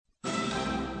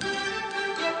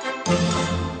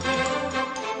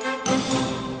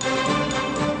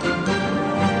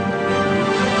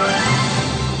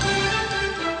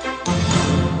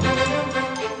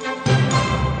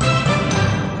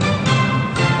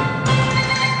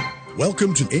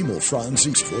Welcome to Emil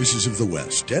Franzi's Voices of the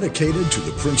West, dedicated to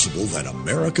the principle that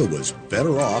America was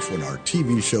better off when our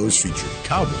TV shows featured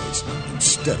cowboys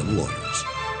instead of lawyers.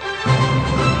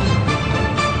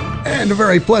 And a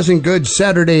very pleasant, good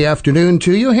Saturday afternoon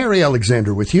to you. Harry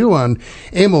Alexander with you on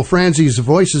Emil Franzi's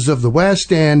Voices of the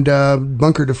West, and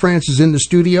Bunker DeFrance is in the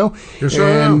studio. Yes,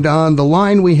 sir. And on the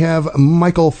line we have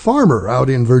Michael Farmer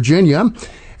out in Virginia.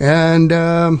 And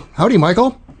howdy,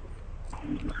 Michael.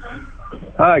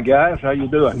 Hi, guys. How you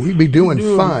doing? We'd be doing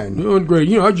fine. Doing great.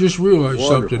 You know, I just realized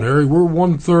Wonderful. something, Harry. We're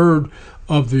 1/3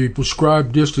 of the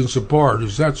prescribed distance apart.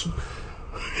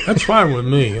 That's fine with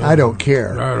me. I don't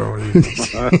care. I don't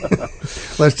either.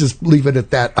 Let's just leave it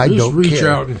at that. I Just don't reach care.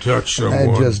 out and touch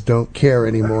someone. I just don't care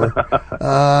anymore.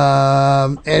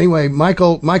 Anyway,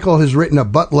 Michael has written a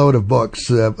buttload of books,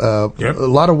 Yep. a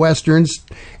lot of westerns,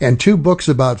 and 2 books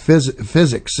about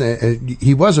physics.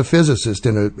 He was a physicist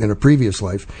in a previous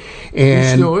life,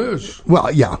 and He still is. Well,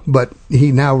 yeah, but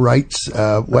he now writes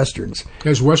westerns,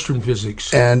 Has Western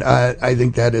physics. and I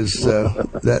think that is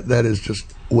that is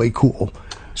just way cool.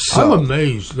 So, I'm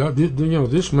amazed.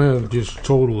 This man just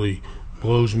totally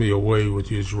blows me away with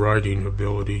his writing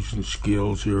abilities and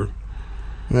skills here.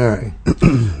 all right.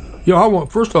 Yeah,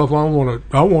 first off, I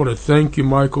want to thank you,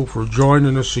 Michael, for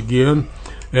joining us again,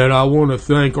 and I want to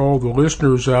thank all the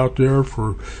listeners out there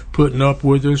for putting up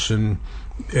with us and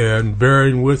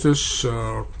bearing with us.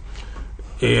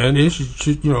 And it's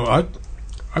just, I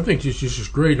think this is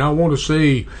great. And I want to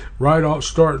say right off,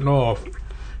 starting off,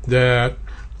 that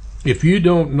if you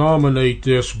don't nominate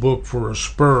this book for a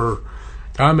spur,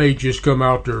 I may just come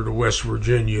out there to West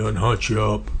Virginia and hunt you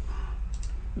up.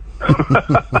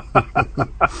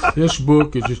 This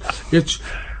book is just,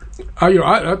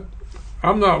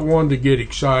 I'm not one to get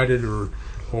excited or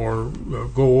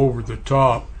go over the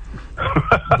top,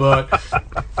 but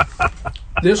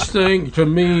this thing, to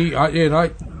me,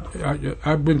 I've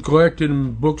been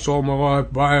collecting books all my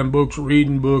life, buying books,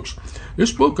 reading books.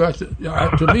 This book,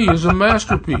 to me, is a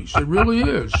masterpiece. It really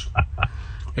is.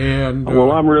 And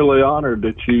Well, I'm really honored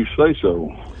that you say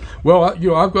so. well,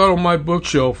 I've got on my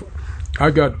bookshelf,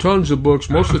 I got tons of books.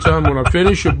 Most of the time when I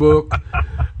finish a book,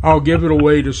 I'll give it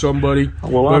away to somebody.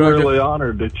 Well, I'm really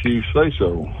honored that you say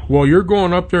so. Well, you're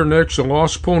going up there next to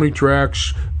Lost Pony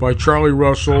Tracks by Charlie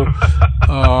Russell.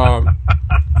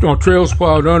 Trails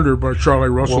Plowed Under by Charlie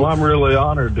Russell. Well, I'm really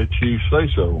honored that you say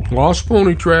so. Lost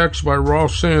Pony Tracks by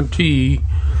Ross Santee,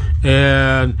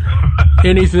 and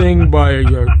anything by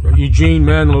Eugene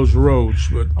Manlow's Roads.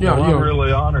 But yeah, Well, I'm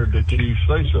really honored that you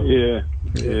say so. Yeah.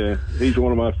 He's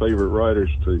one of my favorite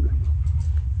writers too.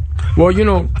 well,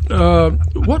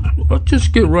 let's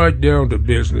just get right down to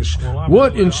business. Well, I'm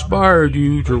What really inspired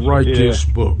you to write this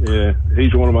book? Yeah,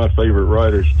 he's one of my favorite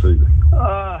writers too.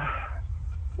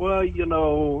 Well,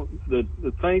 the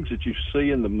things that you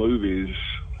see in the movies,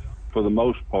 for the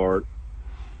most part,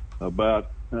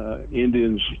 about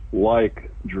Indians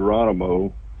like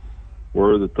Geronimo,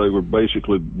 were that they were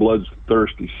basically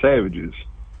bloodthirsty savages.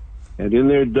 And in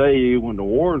their day, when the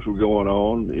wars were going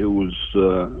on, it was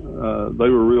they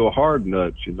were real hard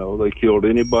nuts. They killed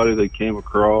anybody they came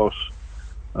across.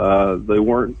 They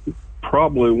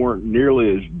probably weren't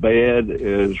nearly as bad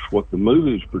as what the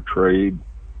movies portrayed.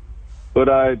 But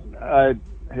I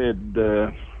had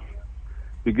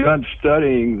begun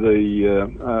studying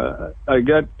I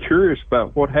got curious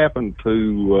about what happened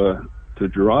to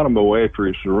Geronimo after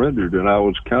he surrendered, and I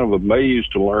was kind of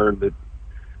amazed to learn that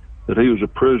he was a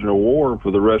prisoner of war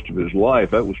for the rest of his life.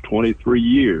 That was 23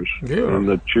 years. Yeah. And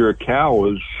the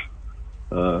Chiricahuas,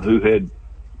 who had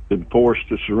been forced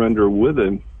to surrender with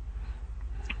him,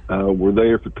 were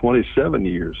there for 27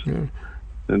 years. Yeah.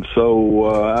 And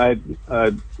so I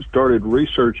started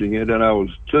researching it, and I was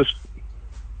just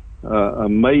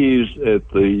amazed at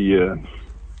the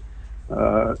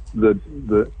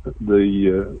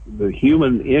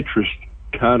human interest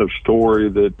kind of story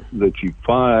that you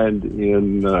find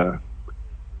in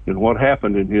what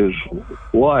happened in his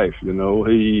life. He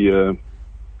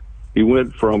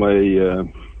went from a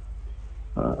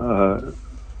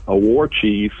war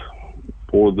chief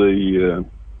for the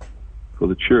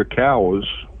Chiricahuas,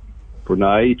 for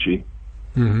Naiche,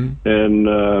 and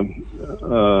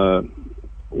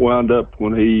wound up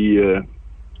when he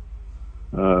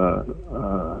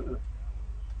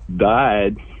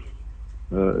died,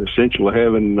 essentially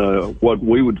having what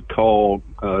we would call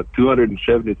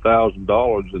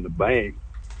 $270,000 in the bank.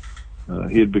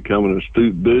 He had become an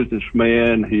astute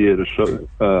businessman. He had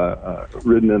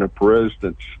ridden in a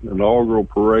president's inaugural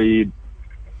parade.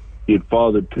 He had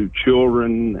fathered 2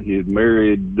 children. He had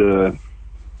married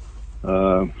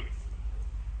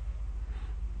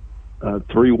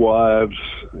 3 wives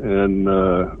and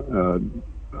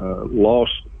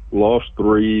lost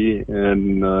 3,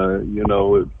 and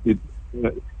the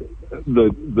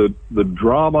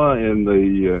drama and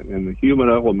the human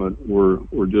element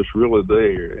were just really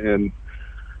there. And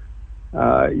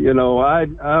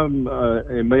I'm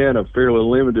a man of fairly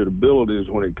limited abilities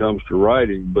when it comes to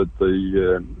writing, but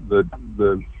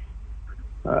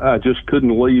I just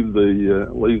couldn't leave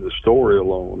the story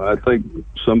alone. I think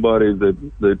somebody that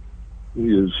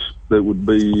would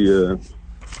be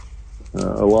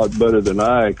a lot better than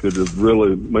I could have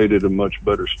really made it a much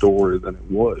better story than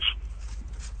it was.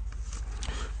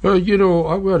 I've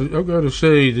got to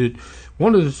say that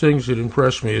one of the things that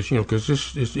impressed me is, because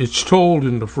it's told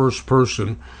in the first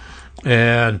person,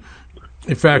 and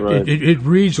in fact, right. it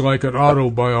reads like an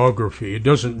autobiography. It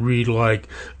doesn't read like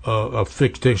a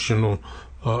fictional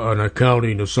an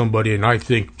accounting of somebody, and I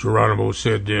think Geronimo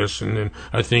said this, and then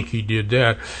I think he did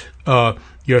that.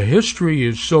 Your history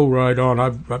is so right on.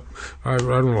 I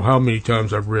don't know how many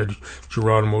times I've read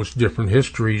Geronimo's different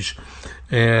histories,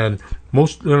 and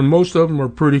most of them are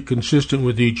pretty consistent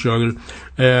with each other,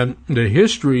 and the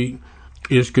history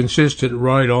is consistent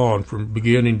right on from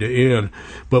beginning to end.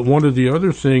 But one of the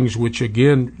other things which,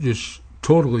 again, just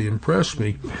totally impressed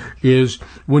me is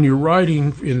when you're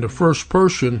writing in the first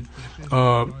person,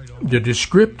 the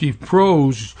descriptive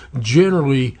prose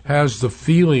generally has the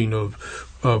feeling of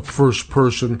first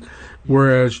person,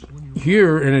 whereas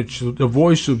here, and it's the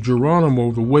voice of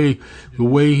Geronimo, the way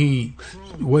he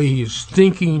is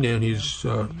thinking and his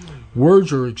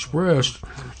words are expressed.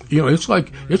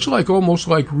 It's like almost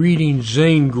like reading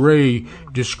Zane Grey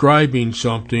describing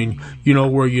something,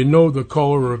 where the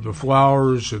color of the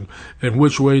flowers and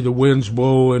which way the wind's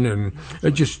blowing, and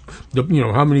it just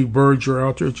how many birds are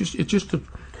out there.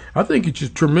 I think it's a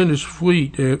tremendous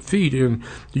feat, and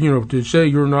to say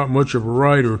you're not much of a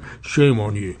writer, shame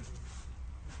on you.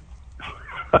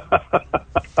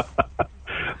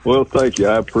 Well, thank you.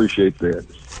 I appreciate that.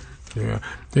 Yeah,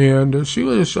 and see,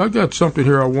 I got something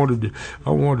here I wanted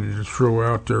to throw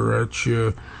out there at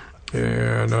you,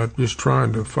 and I'm just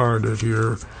trying to find it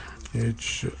here.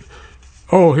 It's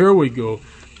here we go.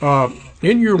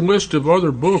 In your list of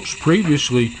other books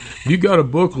previously, you got a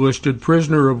book listed,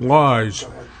 Prisoner of Lies,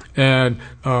 and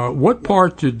what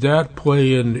part did that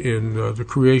play in the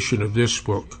creation of this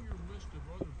book?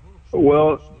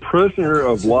 Well, Prisoner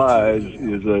of Lies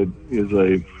is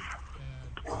a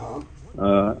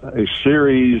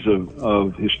series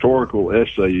of historical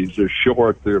essays. They're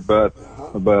short. They're about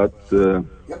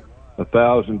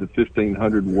 1,000 to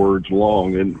 1,500 words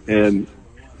long, and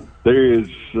there is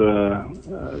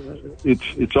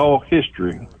it's all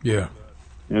history. Yeah,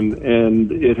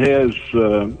 and it has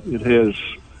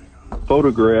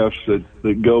photographs that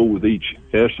go with each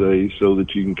essay, so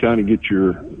that you can kind of get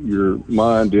your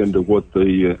mind into what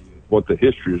the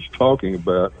history is talking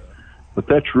about. But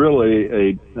that's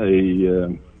really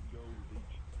a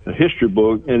history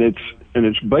book, and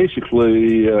it's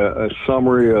basically a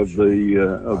summary of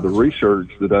the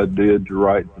research that I did to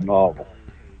write the novel.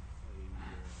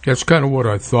 That's kind of what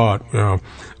I thought. Yeah.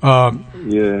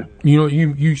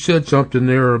 You said something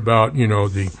there about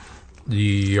the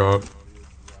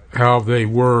how they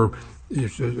were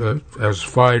as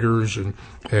fighters and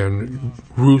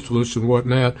ruthless and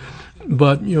whatnot.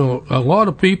 But, a lot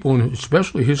of people, and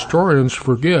especially historians,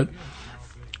 forget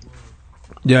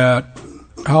that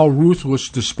how ruthless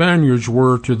the Spaniards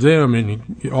were to them, and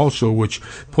also which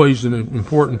plays an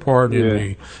important part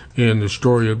in the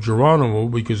story of Geronimo,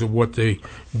 because of what they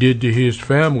did to his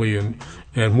family and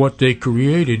what they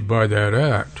created by that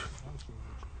act.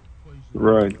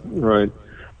 Right.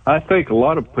 I think a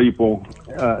lot of people,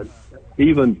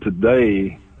 even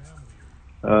today,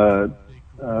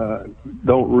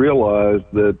 don't realize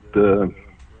that the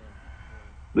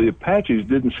Apaches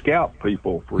didn't scalp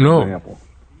people, for example.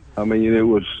 I mean, it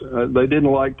was they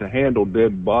didn't like to handle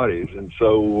dead bodies, and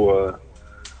so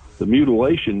the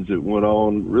mutilations that went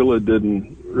on really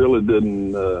didn't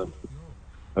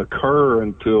occur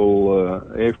until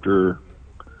after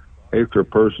a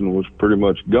person was pretty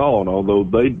much gone. Although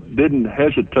they didn't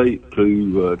hesitate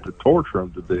to torture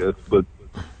them to death, but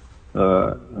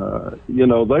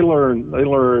they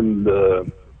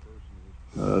learned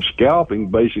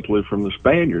scalping basically from the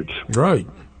Spaniards. Right.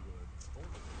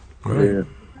 Yeah.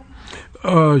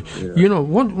 One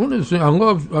of the things I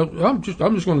love, I'm just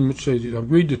going to say, I'll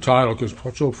read the title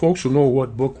so folks will know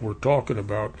what book we're talking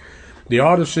about. The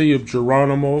Odyssey of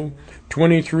Geronimo,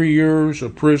 23 Years, a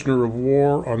Prisoner of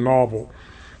War, a novel.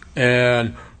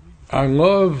 And I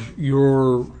love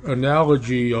your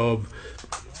analogy of,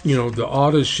 the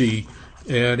Odyssey.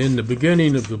 And in the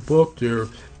beginning of the book there,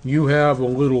 you have a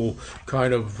little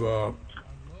kind of,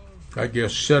 I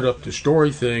guess, set up the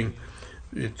story thing.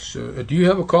 It's. Do you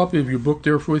have a copy of your book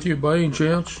there with you by any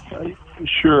chance?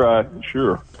 Sure.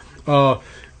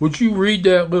 Would you read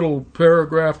that little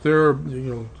paragraph there?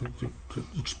 That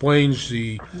explains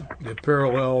the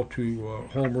parallel to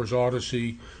Homer's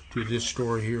Odyssey to this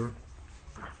story here.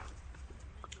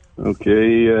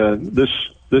 Okay. This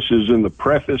is in the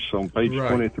preface on page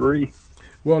 23.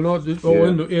 Well, no.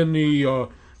 In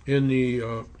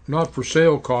the not for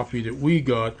sale copy that we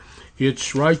got,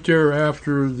 it's right there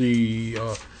after the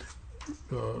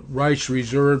rights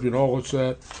reserved and all of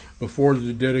that, before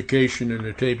the dedication and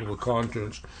the table of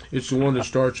contents. It's the one that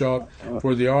starts out,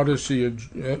 for the Odyssey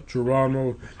of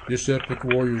Geronimo, this epic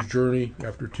warrior's journey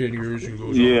after 10 years, and goes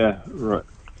on. Yeah,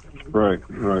 right.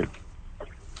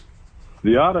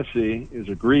 The Odyssey is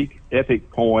a Greek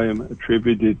epic poem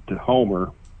attributed to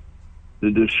Homer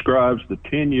that describes the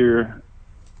 10-year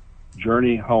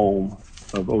journey home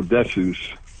of Odysseus.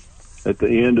 At the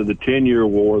end of the 10-year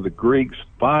war, the Greeks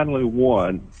finally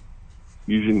won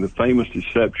using the famous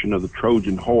deception of the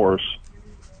Trojan horse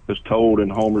as told in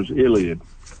Homer's Iliad.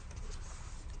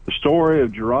 The story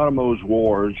of Geronimo's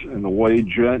wars and the way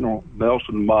General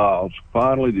Nelson Miles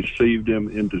finally deceived him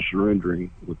into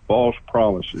surrendering with false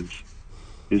promises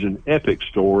is an epic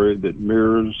story that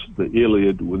mirrors the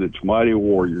Iliad with its mighty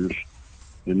warriors,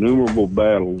 innumerable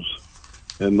battles,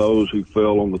 and those who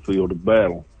fell on the field of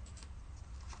battle.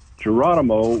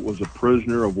 Geronimo was a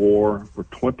prisoner of war for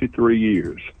 23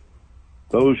 years.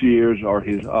 Those years are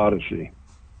his Odyssey.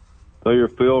 They are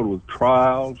filled with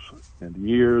trials and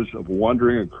years of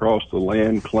wandering across the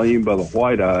land claimed by the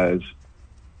White Eyes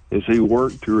as he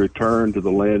worked to return to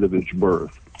the land of his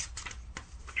birth.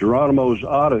 Geronimo's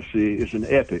Odyssey is an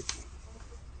epic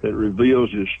that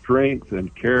reveals his strength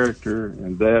and character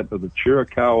and that of the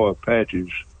Chiricahua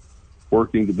Apaches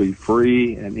working to be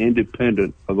free and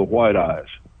independent of the White Eyes.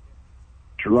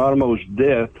 Geronimo's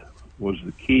death was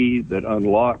the key that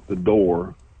unlocked the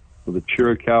door for the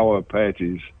Chiricahua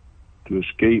Apaches to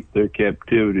escape their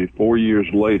captivity 4 years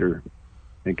later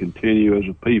and continue as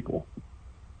a people.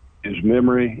 His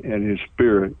memory and his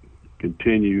spirit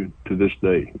continue to this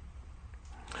day.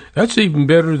 That's even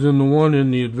better than the one in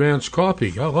the advanced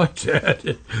copy. I like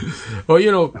that. Well,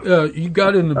 you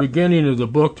got in the beginning of the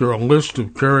book there a list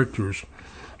of characters,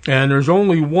 and there's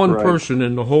only one person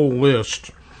in the whole list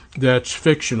that's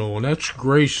fictional, and that's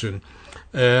Grayson.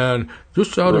 And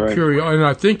just out of curiosity, and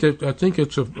I think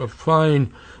it's a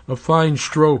fine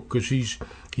stroke, because he's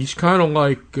kind of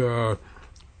like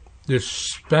this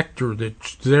specter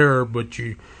that's there, but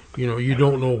you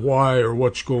don't know why or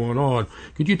what's going on.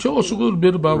 Could you tell us a little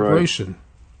bit about Grayson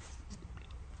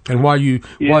and why you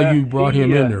brought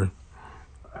him in there?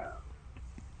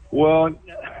 Well,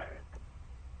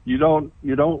 you don't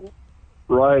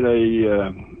write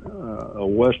a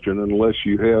western unless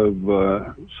you have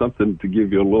something to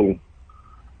give you a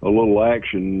little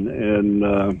action,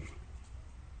 and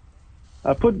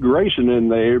I put Grayson in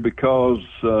there because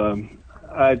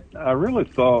I really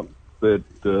thought that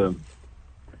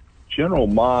General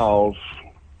Miles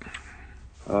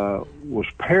was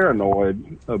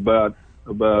paranoid about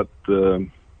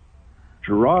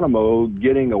Geronimo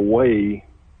getting away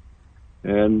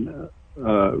and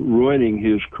ruining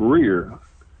his career,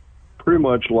 pretty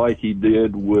much like he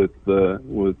did with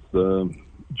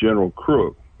General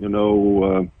Crook.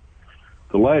 The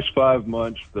last 5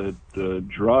 months that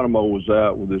Geronimo was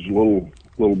out with his little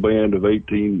band of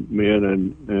 18 men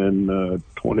and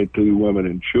 22 women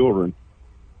and children,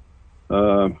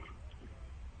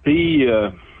 he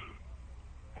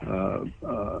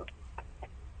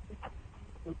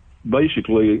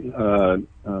basically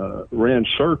ran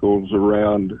circles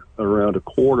around a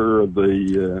quarter of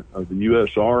the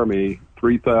U.S. Army,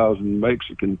 3,000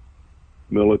 Mexican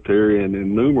military, and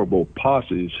innumerable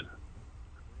posses.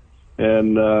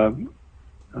 And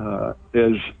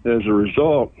as a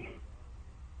result,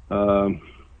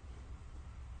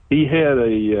 he had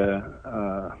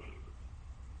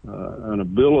an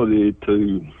ability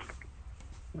to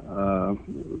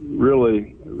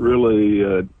really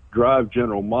drive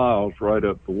General Miles right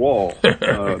up the wall,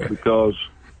 because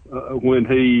when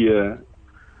he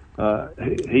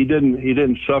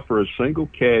didn't suffer a single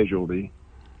casualty,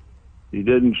 he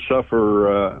didn't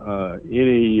suffer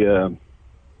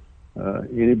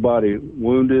anybody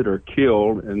wounded or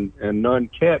killed, and none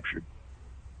captured.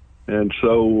 And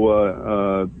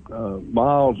so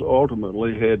Miles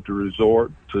ultimately had to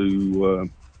resort to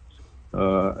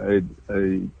a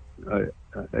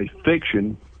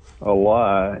fiction, a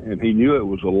lie, and he knew it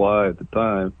was a lie at the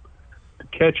time, to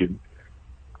catch him.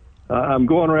 I'm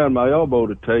going around my elbow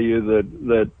to tell you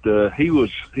that he was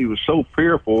so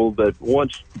fearful that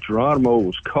once Geronimo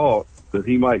was caught, that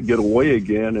he might get away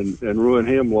again and ruin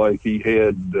him like he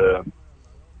had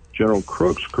General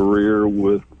Crook's career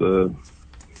with the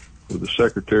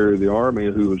Secretary of the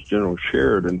Army, who was General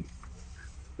Sheridan.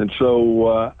 And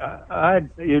so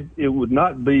it would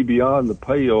not be beyond the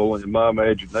pale in my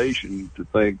imagination to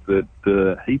think that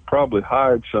he probably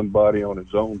hired somebody on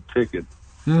his own ticket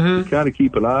to kind of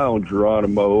keep an eye on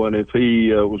Geronimo, and if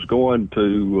he was going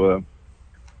to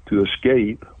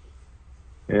escape,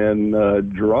 and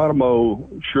Geronimo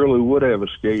surely would have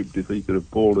escaped if he could have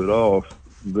pulled it off,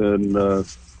 then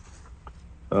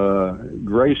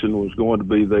Grayson was going to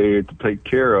be there to take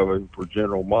care of him for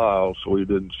General Miles, so he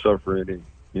didn't suffer any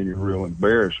real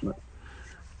embarrassment.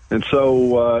 And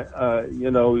so I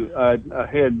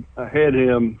had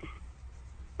him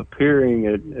appearing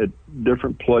at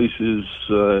different places,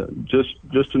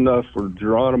 just enough for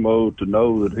Geronimo to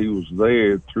know that he was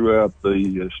there throughout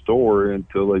the story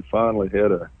until they finally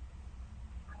had an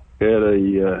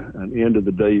end of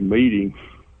the day meeting,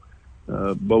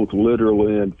 both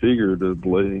literally and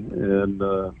figuratively. And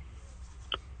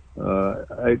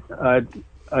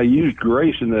I used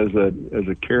Grayson as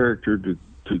a character to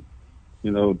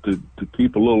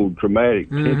keep a little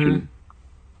dramatic tension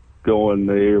going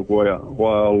there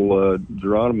while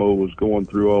Geronimo was going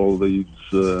through all of these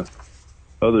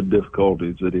other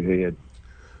difficulties that he had.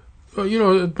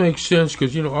 Well, it makes sense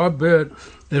because, I bet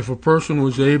if a person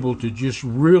was able to just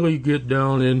really get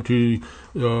down into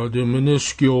the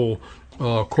minuscule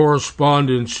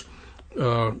correspondence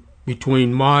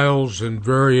between Miles and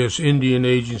various Indian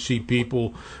agency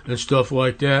people and stuff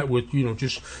like that, with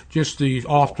just the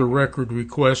off the record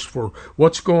requests for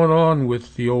what's going on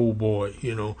with the old boy,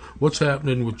 what's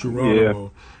happening with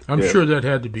Geronimo. Yeah. I'm sure that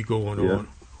had to be going on.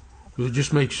 It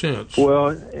just makes sense. Well,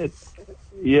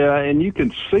 and you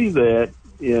can see that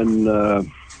in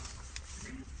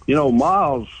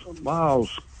Miles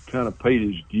kind of paid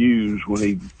his dues when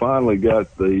he finally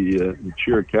got the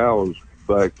Chiricahuas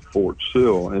back to Fort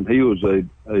Sill, and he was a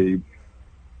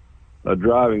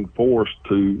driving force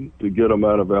to get them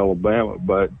out of Alabama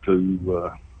back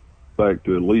to at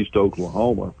least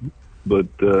Oklahoma. But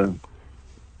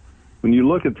when you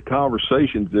look at the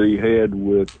conversations that he had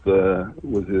with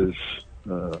his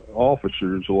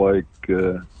officers like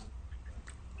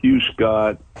Hugh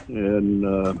Scott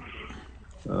and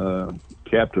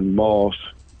Captain Moss,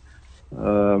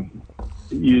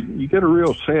 you get a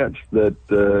real sense that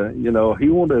he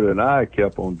wanted an eye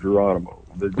kept on Geronimo.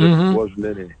 There just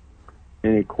wasn't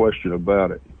any question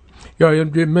about it. Yeah,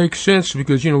 it makes sense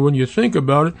because when you think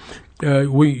about it,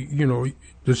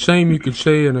 the same you could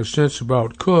say in a sense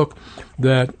about Cook,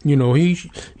 that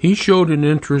he showed an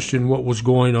interest in what was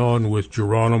going on with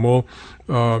Geronimo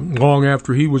long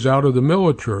after he was out of the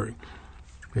military.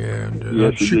 And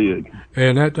yes, he did.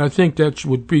 And I think that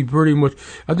would be pretty much.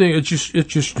 I think it's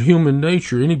just human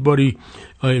nature. Anybody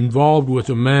involved with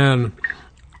a man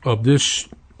of this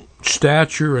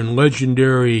stature and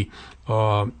legendary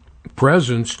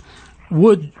presence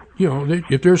would,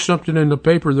 if there's something in the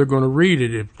paper, they're going to read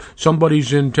it. If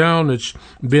somebody's in town that's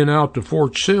been out to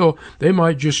Fort Sill, they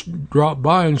might just drop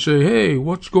by and say, "Hey,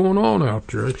 what's going on out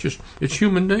there?" It's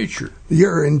human nature.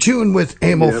 You're in tune with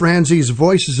Emil Franzi's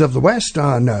Voices of the West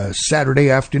on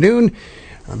Saturday afternoon.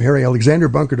 I'm Harry Alexander,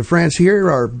 Bunker de France here.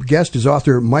 Our guest is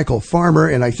author Michael Farmer,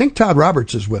 and I think Todd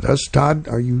Roberts is with us. Todd,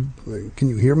 can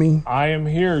you hear me? I am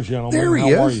here, gentlemen. There he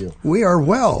is. How are you? We are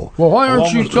well. Well, why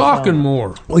aren't you talking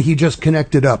more? Well, he just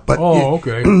connected up. But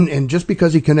okay. And just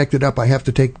because he connected up, I have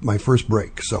to take my first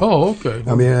break. So. Okay.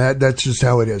 I mean, that's just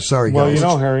how it is. Sorry, guys.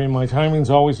 Well, Harry, my timing's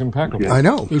always impeccable. I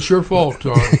know. It's your fault,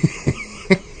 Todd.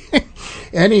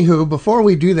 Anywho, before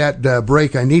we do that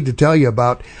break, I need to tell you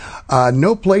about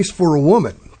No Place for a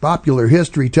Woman. Popular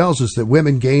history tells us that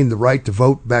women gained the right to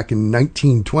vote back in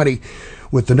 1920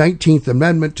 with the 19th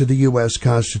Amendment to the U.S.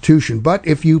 Constitution. But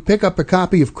if you pick up a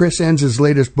copy of Chris Enz's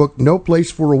latest book, No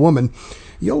Place for a Woman,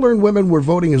 you'll learn women were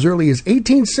voting as early as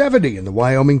 1870 in the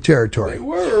Wyoming Territory.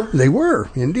 They were,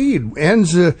 indeed.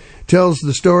 Enz tells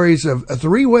the stories of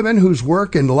three women whose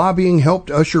work and lobbying helped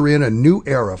usher in a new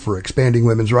era for expanding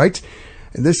women's rights.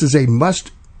 And this is a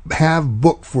must-have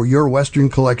book for your Western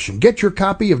collection. Get your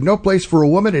copy of No Place for a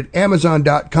Woman at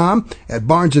Amazon.com, at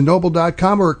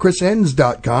BarnesandNoble.com, or at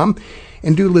ChrisEnz.com.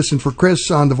 And do listen for Chris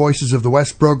on the Voices of the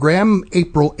West program,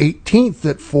 April 18th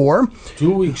at 4.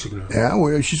 2 weeks ago.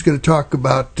 Yeah, she's going to talk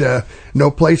about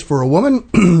No Place for a Woman,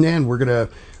 and we're going to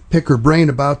pick her brain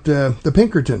about the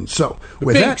Pinkertons. So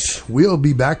with that, we'll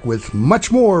be back with much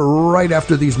more right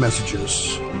after these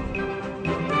messages.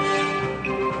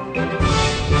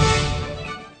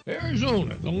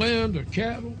 Arizona, the land of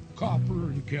cattle, copper,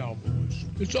 and cowboys.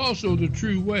 It's also the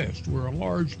true West, where a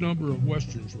large number of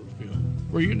Westerns were filmed.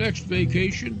 For your next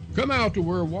vacation, come out to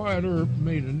where Wyatt Earp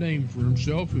made a name for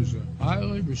himself as a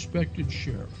highly respected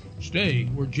sheriff. Stay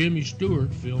where Jimmy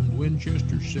Stewart filmed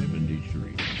Winchester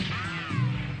 73.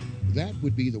 That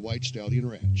would be the White Stallion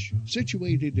Ranch.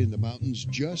 Situated in the mountains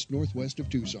just northwest of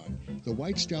Tucson, the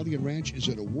White Stallion Ranch is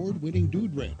an award-winning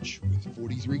dude ranch with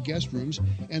 43 guest rooms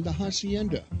and the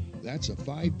Hacienda. That's a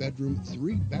 5-bedroom,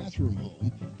 3-bathroom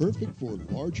home, perfect for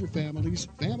larger families,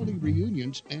 family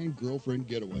reunions, and girlfriend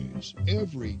getaways.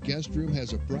 Every guest room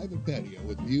has a private patio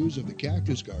with views of the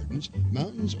cactus gardens,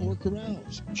 mountains, or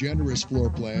corrals. Generous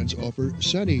floor plans offer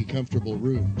sunny, comfortable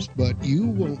rooms, but you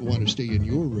won't want to stay in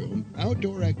your room.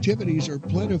 Outdoor activities are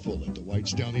plentiful at the White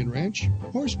Stallion Ranch.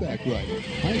 Horseback riding,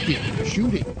 hiking,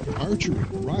 shooting, archery,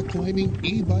 rock climbing,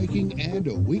 e-biking, and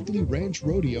a weekly ranch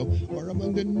rodeo are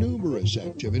among the numerous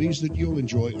activities that you'll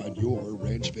enjoy on your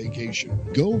ranch vacation.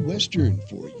 Go Western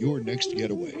for your next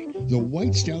getaway. The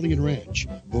White Stallion Ranch.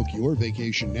 Book your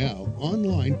vacation now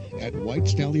online at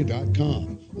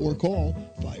whitestallion.com or call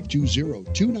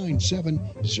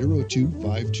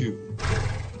 520-297-0252.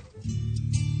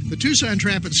 The Tucson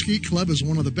Trap and Skeet Club is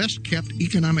one of the best-kept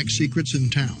economic secrets in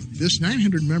town. This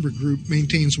 900-member group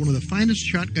maintains one of the finest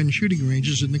shotgun shooting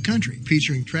ranges in the country,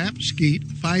 featuring trap, skeet,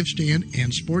 5-stand,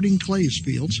 and sporting clays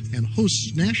fields, and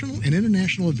hosts national and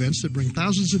international events that bring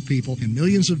thousands of people and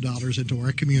millions of dollars into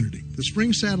our community. The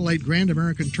Spring Satellite Grand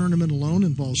American Tournament alone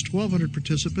involves 1,200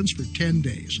 participants for 10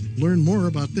 days. Learn more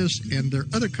about this and their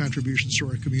other contributions to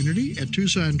our community at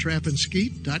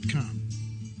TucsonTrapAndSkeet.com.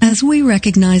 As we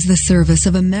recognize the service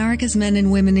of America's men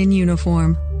and women in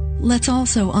uniform, let's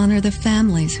also honor the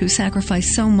families who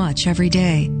sacrifice so much every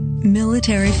day.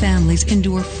 Military families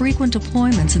endure frequent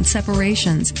deployments and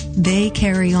separations. They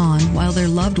carry on while their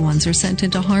loved ones are sent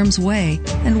into harm's way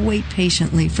and wait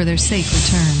patiently for their safe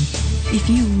return.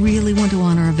 If you really want to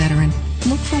honor a veteran,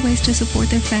 look for ways to support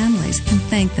their families and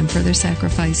thank them for their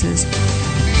sacrifices.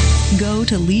 Go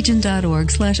to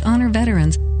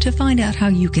legion.org/honor-veterans to find out how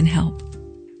you can help.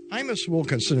 Imus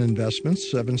Wilkinson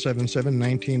Investments,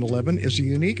 777-1911, is a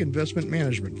unique investment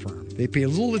management firm. They pay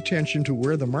little attention to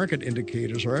where the market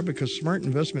indicators are because smart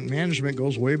investment management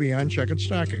goes way beyond checkered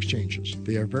stock exchanges.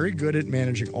 They are very good at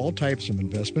managing all types of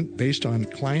investment based on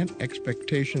client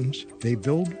expectations. They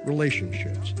build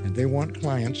relationships, and they want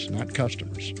clients, not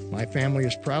customers. My family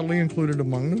is proudly included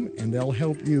among them, and they'll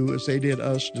help you, as they did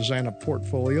us, design a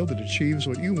portfolio that achieves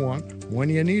what you want when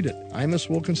you need it. Imus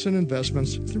Wilkinson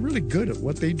Investments, they're really good at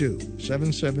what they do.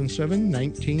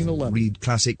 777-1911. Read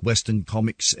classic Western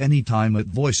comics anytime at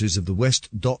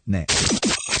voicesofthewest.net.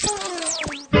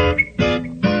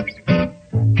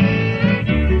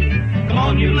 Come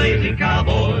on, you lazy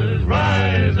cowboys,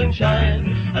 rise and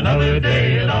shine. Another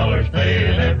day, $1 pay,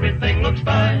 and everything looks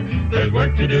fine. There's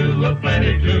work to do, a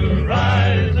plenty to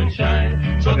rise and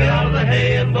shine. So get out of the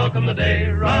hay and welcome the day,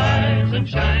 rise and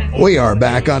shine. We are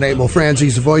back on Abel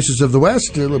Franzi's Voices of the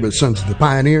West, a little bit Sons of the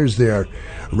Pioneers there.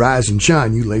 Rise and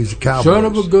shine, you lazy cowboys. Son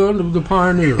of a gun of the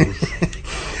pioneers.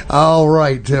 All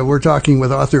right, we're talking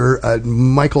with author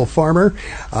Michael Farmer.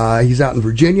 He's out in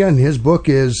Virginia, and his book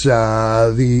is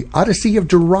The Odyssey of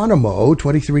Geronimo,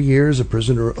 23 Years a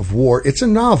Prisoner of War. It's a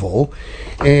novel,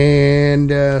 and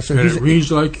so it reads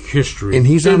like history. And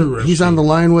he's on the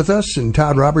line with us, and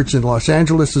Todd Roberts in Los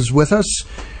Angeles is with us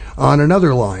on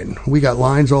another line. We got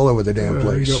lines all over the damn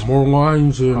place. We got more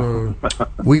lines than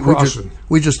we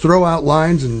just throw out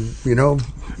lines, and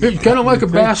it's kind of like a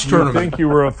bass tournament. I think you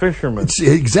were a fisherman. It's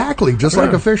exactly just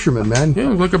like a fisherman, man. Yeah,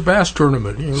 like a bass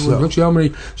tournament. Let's see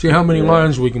how many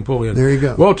lines we can pull in. There you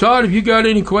go. Well, Todd, have you got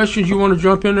any questions you want to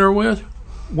jump in there with?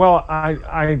 Well,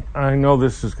 I know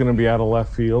this is going to be out of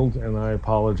left field, and I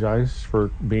apologize for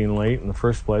being late in the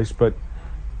first place. But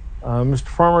Mr.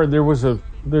 Farmer, there's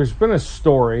been a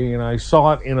story, and I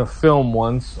saw it in a film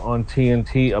once on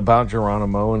TNT about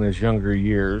Geronimo in his younger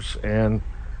years, and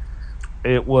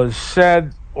it was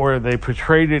said, or they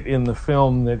portrayed it in the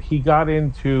film, that he got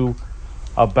into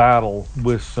a battle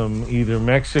with some either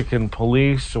Mexican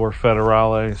police or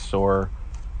federales, or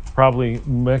probably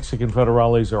Mexican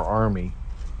federales or army,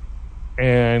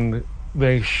 and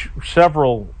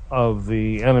several of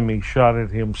the enemy shot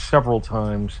at him several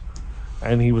times,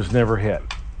 and he was never hit.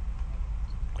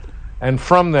 And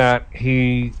from that,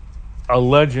 a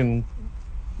legend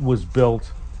was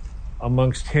built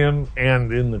amongst him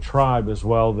and in the tribe as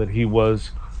well, that he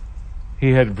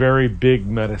had very big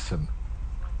medicine,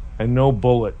 and no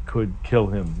bullet could kill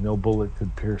him. No bullet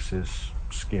could pierce his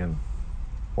skin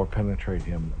or penetrate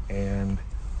him. And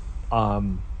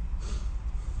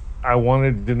I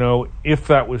wanted to know if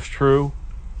that was true.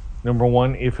 Number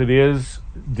one, if it is,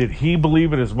 did he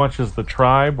believe it as much as the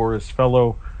tribe or his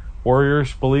fellow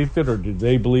warriors believed it, or did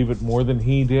they believe it more than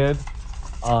he did?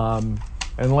 And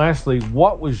lastly,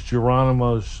 what was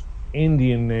Geronimo's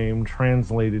Indian name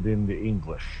translated into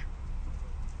English?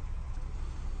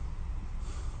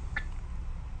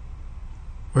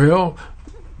 Well,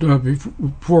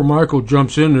 before Michael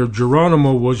jumps in there,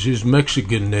 Geronimo was his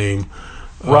Mexican name.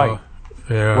 Right.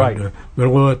 But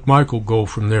we'll let Michael go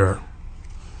from there.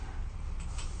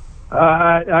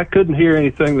 I couldn't hear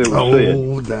anything that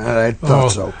was said. I thought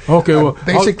so. Okay, well,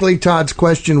 basically, Todd's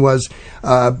question was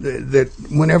that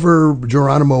whenever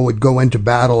Geronimo would go into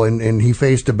battle, and he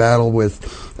faced a battle with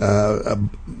a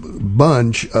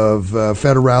bunch of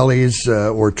federales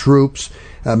or troops,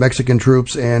 Mexican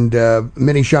troops, and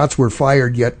many shots were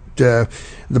fired, yet the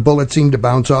bullet seemed to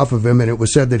bounce off of him, and it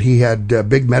was said that he had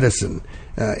big medicine.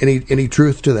 Any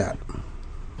truth to that?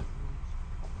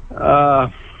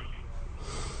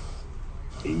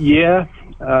 Yeah,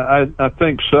 I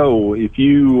think so. If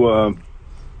you,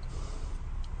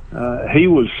 he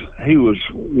was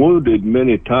wounded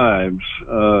many times.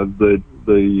 The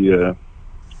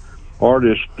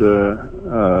artist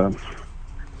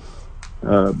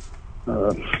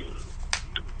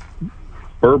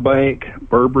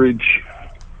Burbridge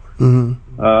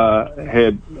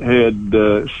had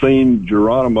seen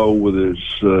Geronimo with his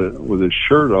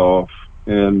shirt off.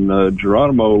 And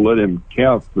Geronimo let him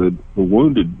count the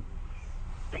wounded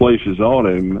places on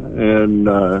him, and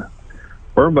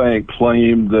Burbank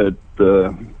claimed that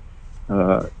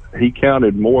he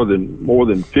counted more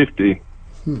than 50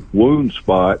 wound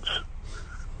spots.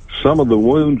 Some of the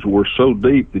wounds were so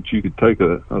deep that you could take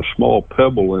a small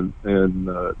pebble and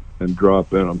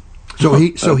drop in them. So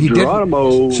he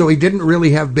didn't really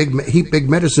have big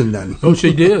medicine then. Oh,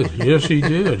 he did. Yes, he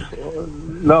did.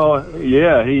 No,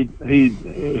 yeah, he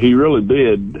really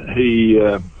did. He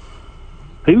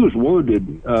was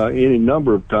wounded any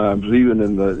number of times, even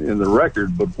in the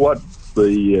record. But what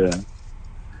he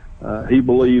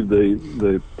believed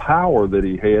the power that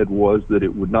he had was that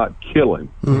it would not kill him.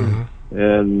 Mm-hmm.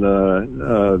 And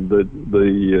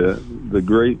the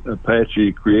great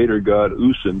Apache creator god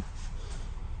Usen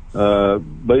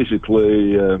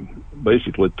basically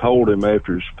told him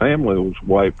after his family was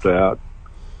wiped out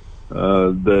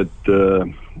that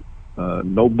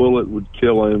no bullet would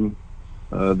kill him,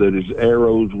 that his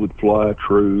arrows would fly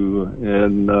true,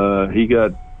 and he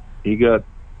got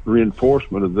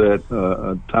reinforcement of that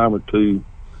a time or two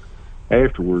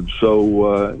afterwards.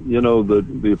 So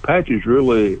the Apaches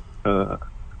really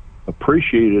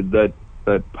appreciated that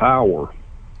power.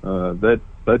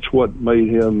 That's what made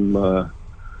him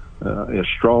as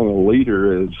strong a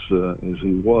leader as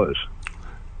he was.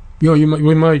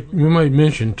 We might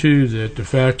mention too that the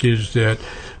fact is that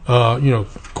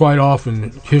quite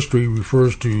often history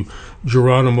refers to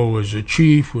Geronimo as a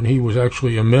chief when he was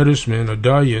actually a medicine man, a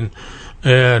Dayan,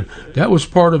 and that was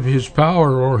part of his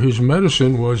power or his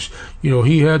medicine was,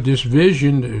 he had this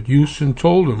vision that Houston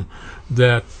told him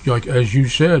that, like as you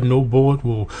said, no bullet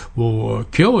will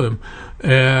kill him,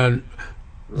 and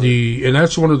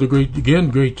that's one of the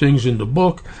great things in the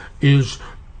book is,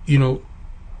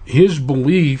 his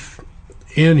belief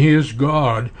in his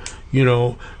God,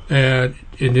 and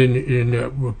in a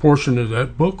portion of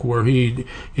that book where he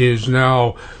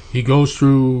goes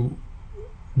through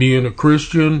being a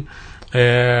Christian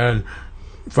and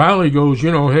finally goes,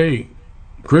 hey,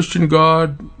 Christian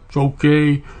God, it's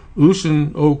okay,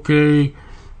 Usen, okay.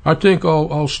 I think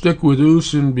I'll stick with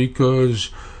Usen because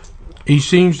he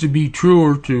seems to be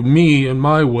truer to me and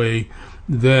my way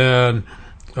than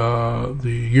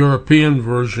the European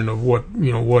version of what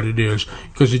it is,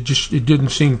 because it didn't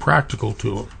seem practical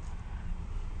to him.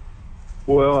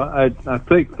 Well, I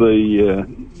think the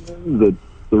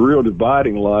real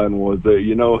dividing line was that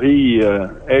he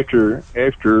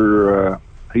after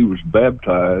he was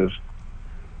baptized,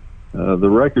 the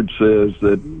record says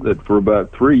that for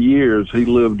about 3 years he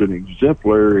lived an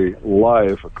exemplary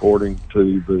life according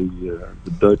to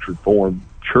the Dutch Reformed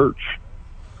Church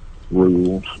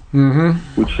rules,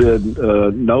 which said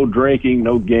no drinking,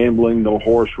 no gambling, no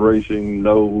horse racing,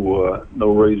 no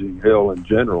raising hell in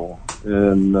general.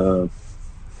 And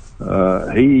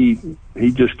he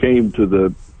just came to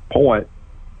the point.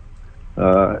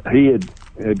 He had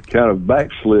kind of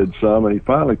backslid some, and he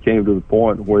finally came to the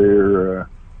point where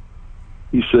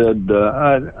he said,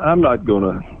 "I'm not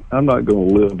gonna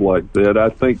live like that. I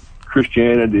think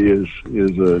Christianity is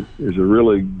a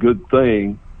really good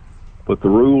thing, but the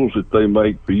rules that they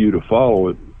make for you to follow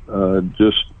it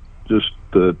just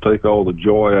take all the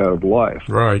joy out of life."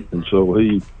 Right. And so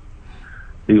he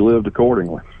he lived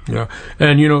accordingly. Yeah,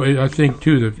 and I think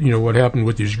too that what happened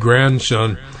with his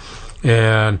grandson,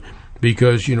 and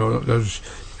because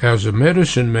as a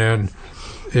medicine man,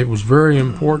 it was very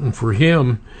important for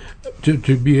him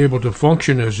to be able to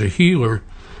function as a healer,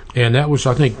 and that was,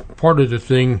 I think, part of the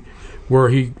thing where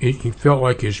he felt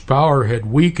like his power had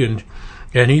weakened,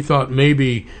 and he thought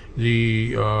maybe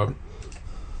the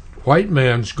white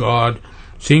man's God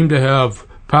seemed to have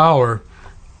power,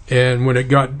 and when it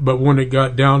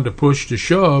got down to push to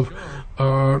shove,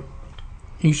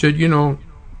 he said,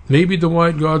 maybe the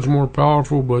white God's more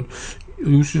powerful, but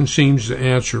Usen seems to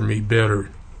answer me better.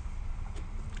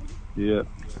 Yeah.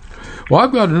 Well,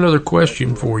 I've got another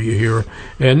question for you here,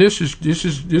 and this is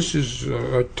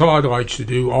Todd likes to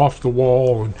do off the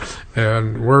wall,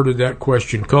 and where did that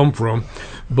question come from?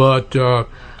 But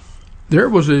there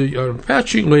was a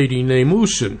Apache lady named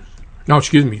Usen. No,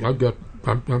 excuse me,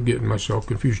 I'm getting myself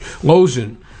confused.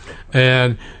 Lozen,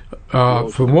 and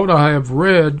from what I have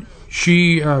read,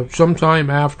 she sometime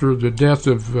after the death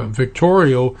of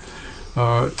Victorio,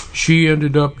 she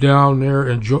ended up down there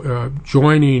and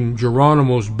joining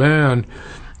Geronimo's band,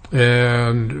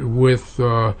 and with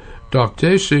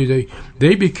Doctese,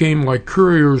 they became like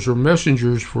couriers or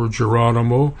messengers for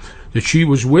Geronimo. That she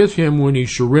was with him when he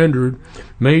surrendered,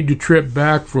 made the trip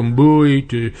back from Bowie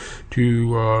to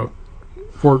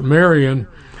Fort Marion,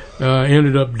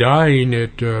 ended up dying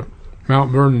at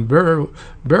Mount Vernon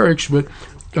Barracks, but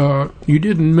you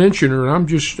didn't mention her. I'm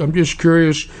just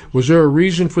curious. Was there a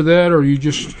reason for that, or you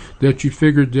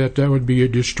figured that would be a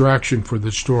distraction for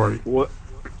the story?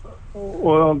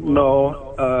 Well,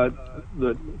 no.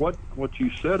 That what you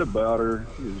said about her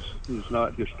is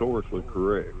not historically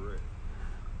correct.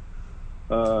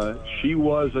 She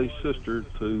was a sister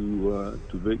to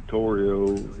Victorio,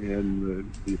 and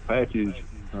the Apaches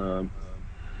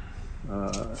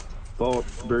thought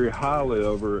very highly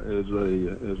of her as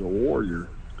a warrior.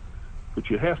 But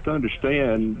you have to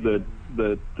understand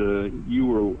that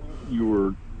you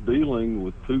were dealing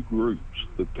with two groups: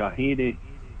 the Kahini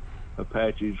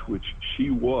Apaches, which she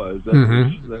was,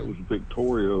 that was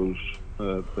Victorio's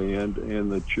band,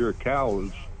 and the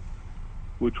Chiricahuas,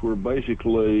 which were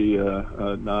basically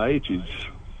Naiche's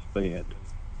band.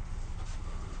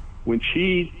 When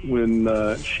she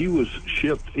was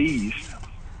shipped east,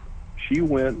 she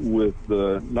went with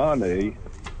Nane,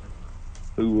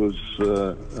 who was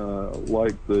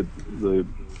like the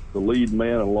lead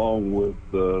man along with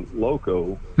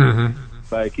Loco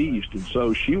back east, and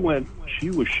so she was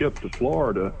shipped to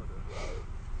Florida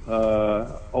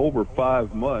over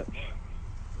 5 months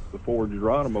before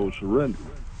Geronimo surrendered.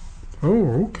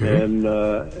 Oh, okay.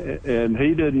 And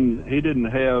he didn't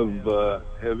have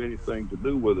anything to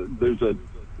do with it. There's the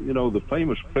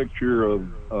famous picture of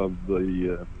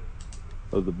the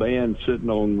band sitting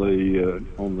on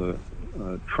the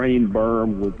train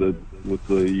berm with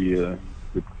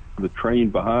the train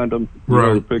behind them. You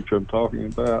know the picture I'm talking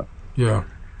about? Yeah.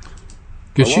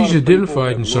 Because she's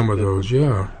identified in some of those,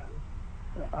 yeah.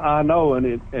 I know,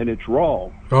 and it's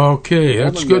wrong. Okay,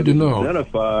 that's good to know.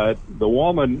 The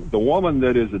woman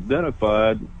that is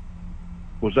identified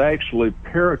was actually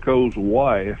Perico's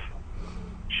wife.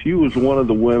 She was one of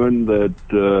the women that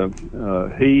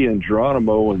he and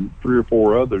Geronimo and 3 or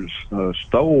 4 others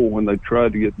stole when they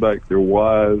tried to get back their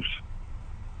wives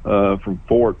from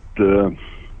Fort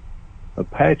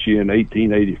Apache in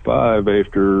 1885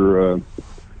 after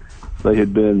they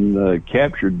had been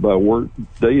captured by Wirt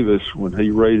Davis when he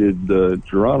raided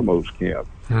Geronimo's camp.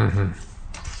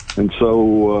 And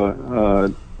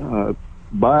so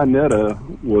Bayonetta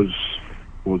was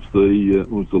the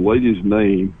lady's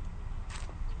name.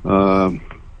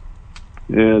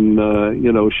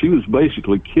 She was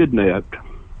basically kidnapped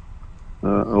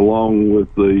along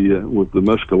with the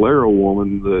Mescalero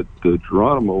woman that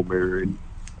Geronimo married.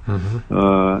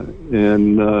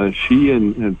 She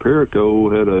and Perico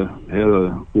had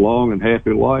a long and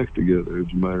happy life together,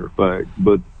 as a matter of fact.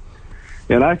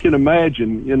 And I can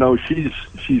imagine,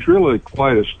 she's really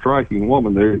quite a striking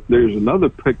woman. There's another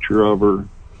picture of her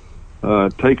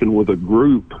taken with a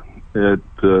group at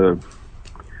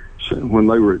when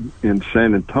they were in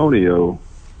San Antonio,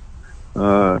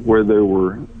 where there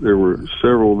were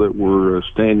several that were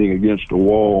standing against a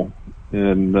wall,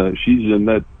 and she's in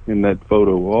that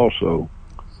photo also.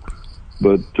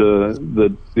 But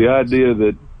the idea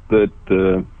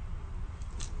that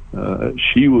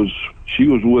she was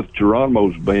with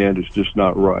Geronimo's band is just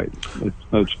not right.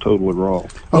 That's totally wrong.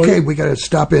 Okay, we got to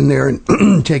stop in there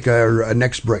and take our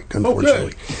next break,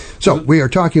 unfortunately. Okay. So we are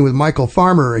talking with Michael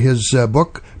Farmer, his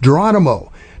book,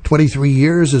 Geronimo, 23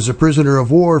 years as a prisoner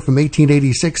of war from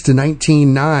 1886 to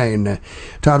 1909.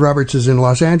 Todd Roberts is in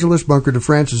Los Angeles. Bunker de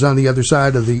France is on the other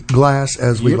side of the glass,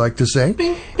 as we like to say.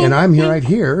 And I'm right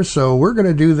here, so we're going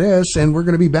to do this, and we're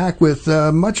going to be back with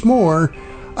much more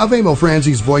of Emil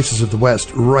Franzi's Voices of the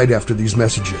West right after these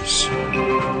messages.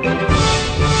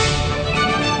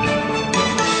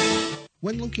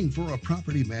 When looking for a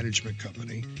property management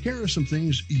company, here are some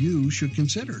things you should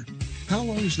consider. How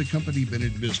long has the company been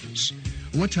in business?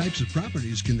 What types of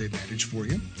properties can they manage for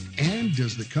you? And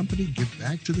does the company give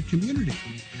back to the community?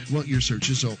 Well, your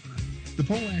search is over. The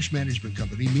Polash Management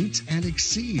Company meets and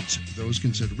exceeds those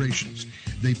considerations.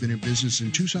 They've been in business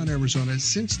in Tucson, Arizona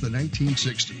since the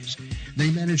 1960s. They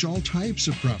manage all types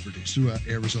of properties throughout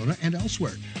Arizona and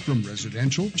elsewhere, from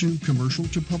residential to commercial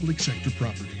to public sector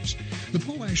properties. The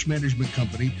Polash Management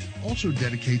Company also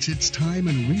dedicates its time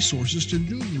and resources to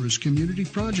numerous community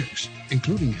projects,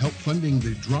 including help funding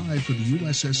the drive for the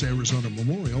USS Arizona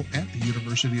Memorial at the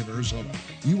University of Arizona.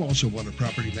 You also want a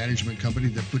property management company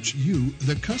that puts you,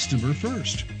 the customer,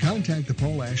 first. Contact the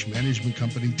Polash Management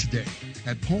Company today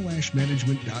at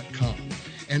polashmanagement.com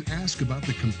and ask about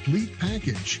the complete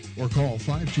package, or call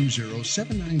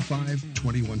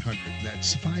 520-795-2100.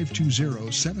 That's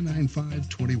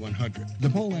 520-795-2100. The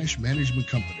Polash Management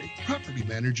Company. Property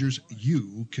managers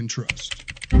you can trust.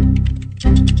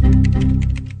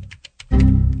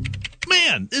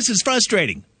 Man, this is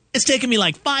frustrating. It's taken me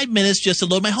like 5 minutes just to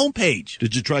load my homepage.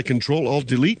 Did you try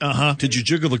Control-Alt-Delete? Uh-huh. Did you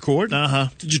jiggle the cord? Uh-huh.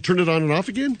 Did you turn it on and off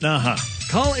again? Uh-huh.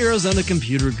 Call Arizona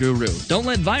Computer Guru. Don't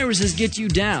let viruses get you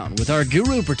down. With our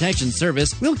Guru Protection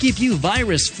Service, we'll keep you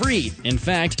virus-free. In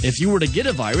fact, if you were to get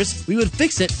a virus, we would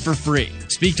fix it for free.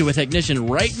 Speak to a technician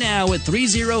right now at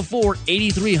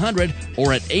 304-8300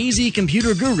 or at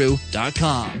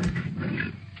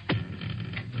azcomputerguru.com.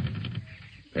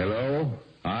 Hello?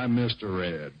 I'm Mr.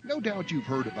 Red. No doubt you've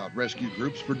heard about rescue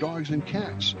groups for dogs and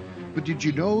cats. But did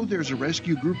you know there's a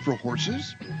rescue group for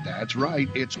horses? That's right,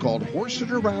 it's called Horse It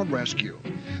Around Rescue.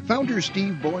 Founders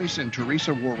Steve Boyce and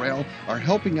Teresa Worrell are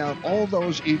helping out all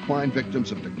those equine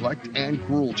victims of neglect and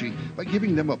cruelty by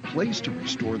giving them a place to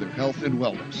restore their health and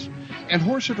wellness. And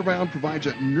Horse It Around provides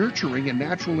a nurturing and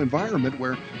natural environment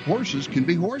where horses can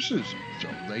be horses, so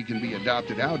they can be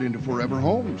adopted out into forever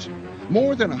homes.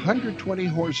 More than 120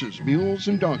 horses, mules,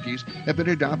 and donkeys have been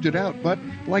adopted out, but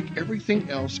like everything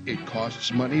else, it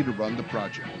costs money to run the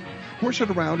project. Horse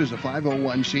It Around is a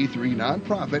 501c3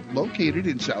 nonprofit located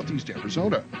in southeast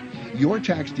Arizona. Your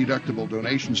tax-deductible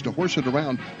donations to Horse It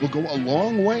Around will go a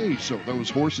long way so those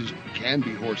horses can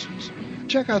be horses.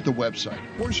 Check out the website,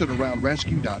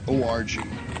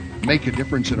 horseitaroundrescue.org. Make a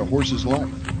difference in a horse's life.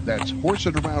 That's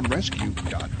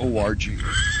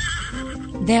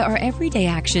horseitaroundrescue.org. There are everyday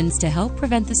actions to help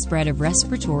prevent the spread of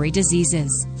respiratory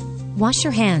diseases. Wash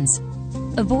your hands.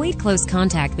 Avoid close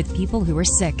contact with people who are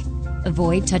sick.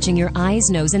 Avoid touching your eyes,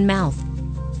 nose, and mouth.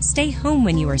 Stay home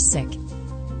when you are sick.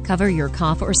 Cover your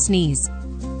cough or sneeze.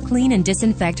 Clean and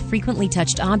disinfect frequently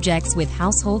touched objects with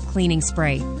household cleaning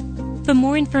spray. For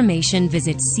more information,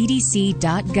 visit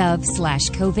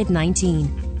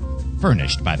cdc.gov/COVID-19.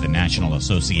 Furnished by the National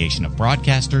Association of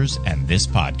Broadcasters and this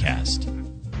podcast.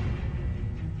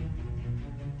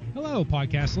 Hello,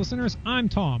 podcast listeners. I'm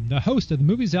Tom, the host of the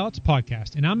Movie Zealots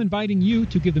podcast, and I'm inviting you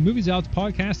to give the Movie Zealots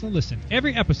podcast a listen.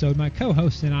 Every episode, my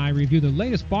co-hosts and I review the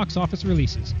latest box office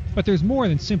releases, but there's more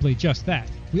than simply just that.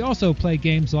 We also play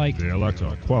games like the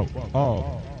Alexa quote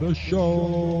of the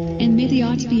show, and may the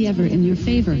odds be ever in your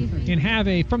favor, and have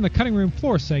a From the Cutting Room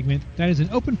Floor segment that is an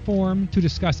open forum to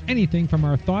discuss anything from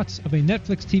our thoughts of a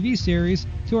Netflix TV series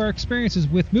to our experiences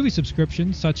with movie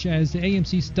subscriptions such as the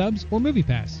AMC Stubs or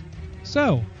MoviePass.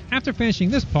 So, after finishing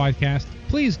this podcast,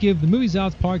 please give the Movie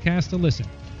Zealots podcast a listen.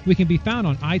 We can be found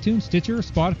on iTunes, Stitcher,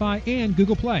 Spotify, and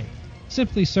Google Play.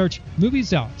 Simply search Movie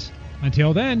Zealots.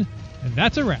 Until then,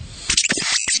 that's a wrap.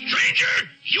 Stranger,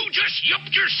 you just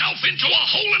yupped yourself into a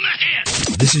hole in the head.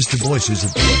 This is the Voices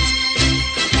of the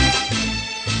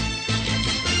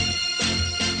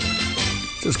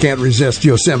West. Just can't resist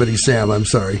Yosemite Sam, I'm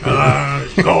sorry.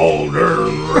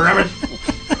 Golden rabbit.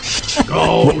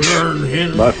 Golden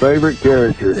hen. My favorite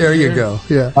character. There you go.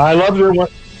 Yeah. I loved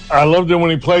it when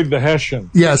he played the Hessian.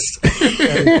 Yes.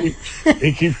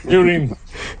 he keeps shooting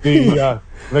the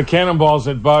cannonballs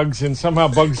at Bugs, and somehow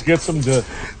Bugs gets him to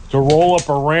to roll up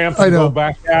a ramp and go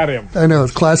back at him. I know.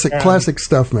 It's classic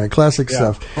stuff, man. Classic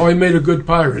stuff. Oh, he made a good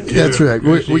pirate. Too. That's right.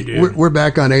 Yes, We're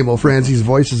back on Emil Franzi's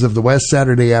Voices of the West,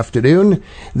 Saturday afternoon,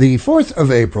 the 4th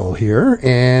of April here,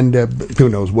 and who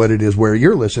knows what it is where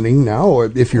you're listening now, or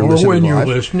if you're listening when live,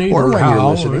 you're listening, or when how,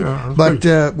 you're listening. Yeah.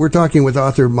 But we're talking with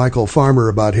author Michael Farmer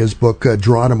about his book,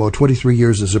 Geronimo, 23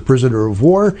 Years as a Prisoner of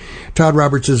War. Todd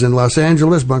Roberts is in Los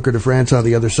Angeles, Bunker de France on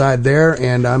the other side there,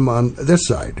 and I'm on this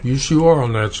side. Yes, you are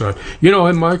on that side.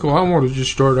 And Michael, I want to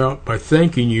just start out by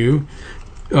thanking you,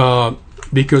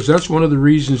 because that's one of the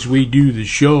reasons we do the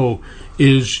show,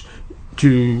 is to,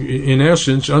 in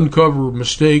essence, uncover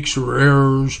mistakes or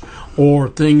errors or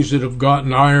things that have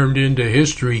gotten ironed into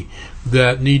history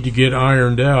that need to get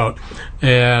ironed out.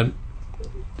 And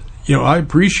I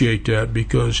appreciate that,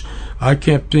 because I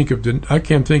can't think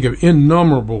of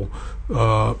innumerable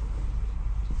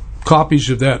copies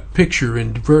of that picture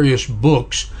in various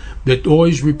books that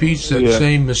always repeats that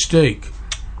same mistake.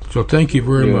 So thank you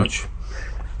very much.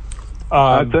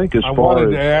 I think as far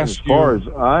as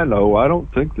I know, I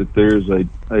don't think that there's a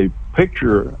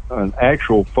picture, an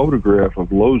actual photograph of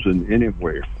Lozin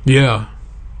anywhere. Yeah,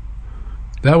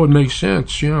 that would make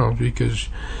sense, because.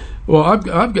 Well,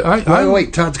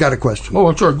 wait, Todd's got a question. Oh,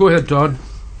 I'm sorry. Go ahead, Todd.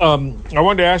 I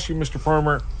wanted to ask you, Mr.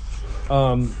 Farmer.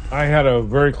 I had a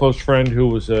very close friend who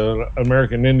was an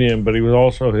American Indian, but he was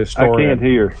also a historian. I can't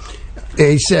hear.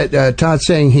 He said, Todd's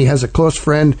saying he has a close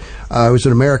friend who's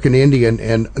an American Indian,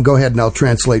 and go ahead and I'll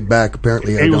translate back.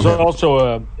 Apparently, he was also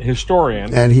a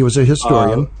historian. And he was a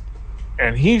historian.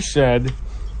 And he said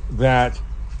that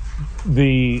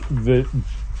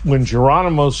when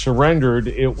Geronimo surrendered,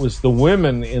 it was the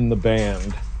women in the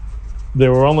band. They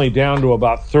were only down to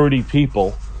about 30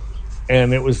 people,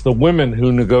 and it was the women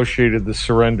who negotiated the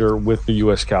surrender with the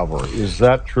U.S. cavalry. Is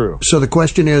that true? So the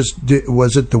question is,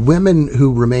 was it the women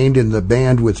who remained in the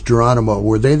band with Geronimo?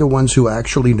 Were they the ones who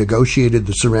actually negotiated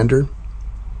the surrender?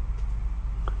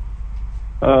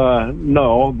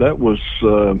 No, that was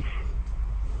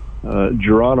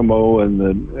Geronimo and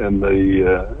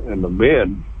the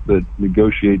men that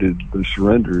negotiated the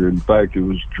surrender. In fact, it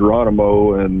was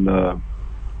Geronimo and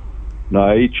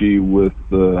Naiche with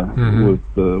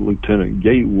Lieutenant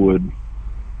Gatewood,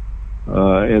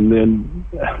 and then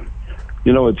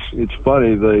it's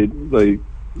funny,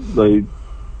 they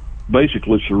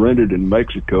basically surrendered in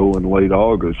Mexico in late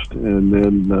August, and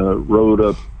then rode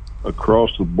up across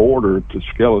the border to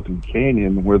Skeleton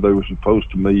Canyon, where they were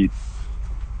supposed to meet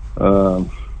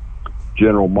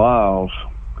General Miles,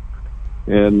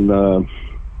 and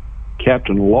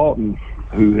Captain Lawton,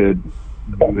 who had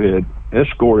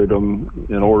escorted them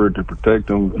in order to protect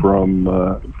them from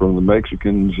the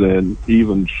Mexicans and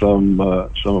even some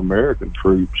American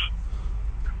troops,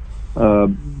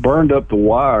 burned up the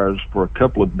wires for a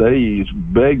couple of days,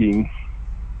 begging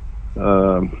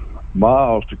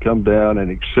Miles to come down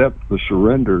and accept the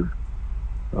surrender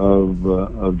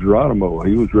of Geronimo.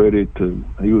 He was ready to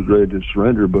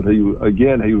surrender, but he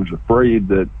was afraid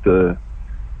that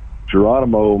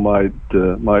Geronimo might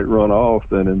run off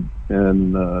and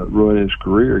ruin his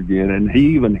career again. And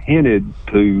he even hinted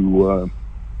to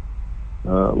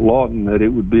Lawton that it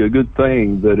would be a good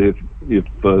thing that if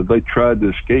they tried to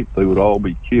escape, they would all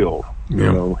be killed.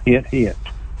 Yeah. Hint, hint.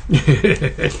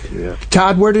 Yeah.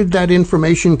 Todd, where did that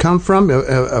information come from?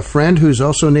 A friend who's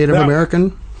also Native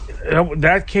American?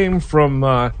 That came from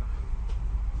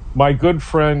my good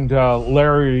friend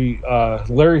Larry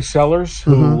Sellers,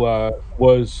 who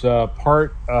was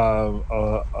part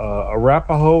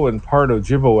Arapaho and part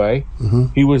Ojibwe.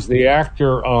 He was the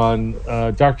actor on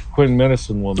Dr. Quinn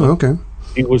Medicine Woman. Okay.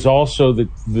 He was also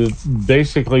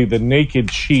basically the naked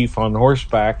chief on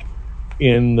horseback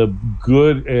in the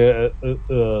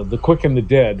Quick and the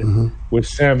Dead with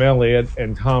Sam Elliott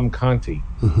and Tom Conti.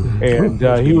 And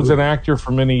he was an actor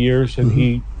for many years, and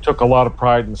he took a lot of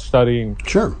pride in studying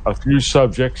a few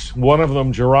subjects. One of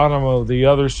them, Geronimo, the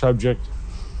other subject,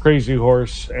 Crazy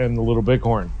Horse and the Little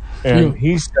Bighorn. And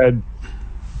he said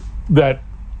it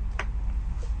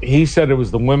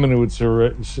was the women who would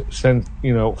send,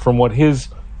 from what his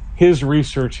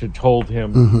research had told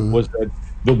him, was that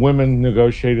the women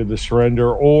negotiated the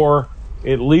surrender, or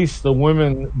at least the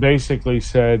women basically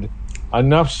said,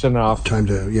 enough's enough. Time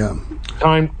to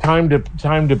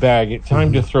bag it.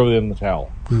 Time to throw in the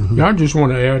towel. I just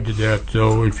want to add to that,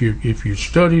 though, if you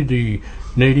study the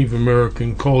Native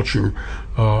American culture,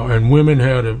 and women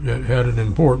had an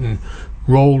important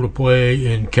role to play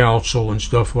in council and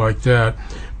stuff like that,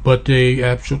 but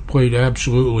they played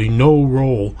absolutely no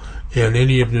role in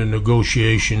any of the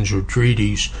negotiations or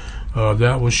treaties.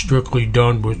 That was strictly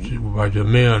done by the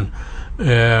men,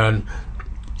 and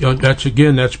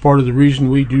that's part of the reason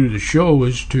we do the show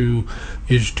is to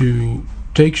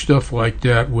take stuff like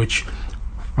that, which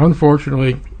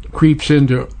unfortunately creeps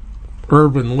into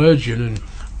urban legend,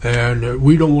 and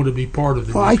we don't want to be part of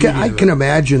the. Well, I can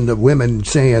imagine the women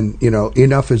saying,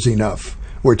 enough is enough.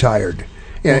 We're tired.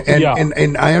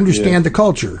 And I understand the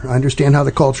culture. I understand how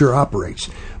the culture operates.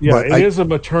 Yeah, but it is a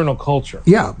maternal culture.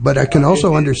 Yeah, but I can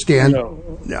also understand.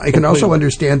 I can also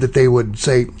understand that they would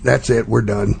say, "That's it, we're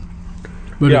done."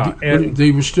 But they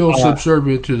were still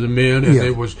subservient to the men, and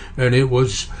it was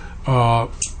the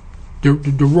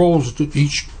roles that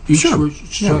each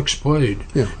sex played.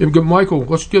 Yeah. Michael,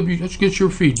 let's get your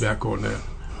feedback on that.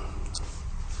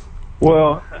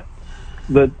 Well,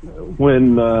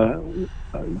 when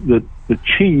the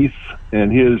chief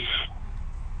and his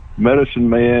medicine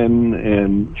man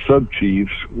and sub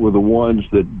chiefs were the ones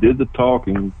that did the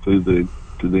talking to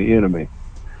the enemy,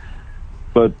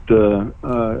 but the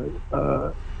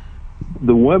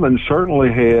women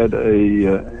certainly had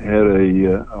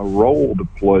a role to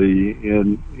play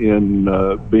in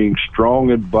being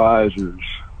strong advisors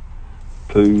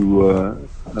to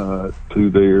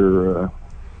their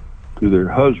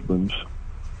husbands,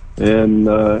 and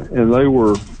they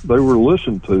were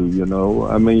listened to.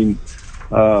 I mean,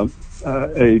 an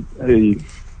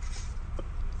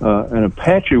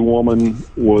Apache woman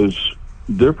was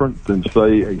different than,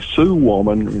 say, a Sioux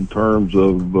woman in terms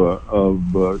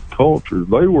of culture.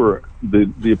 They were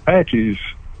the Apaches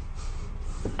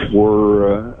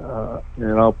were,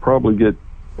 and I'll probably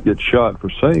get shot for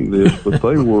saying this, but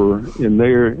they were in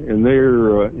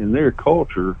their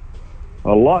culture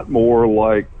a lot more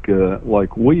like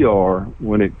we are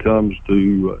when it comes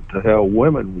to how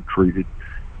women were treated.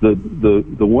 The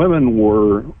women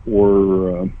were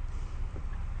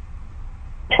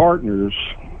partners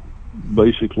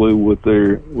basically with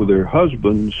their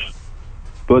husbands,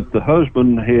 but the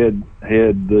husband had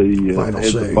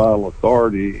the final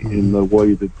authority in the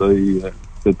way that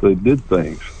they did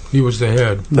things. He was the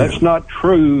head. That's not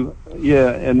true. Yeah,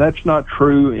 and that's not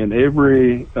true in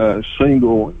every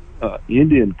single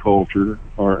Indian culture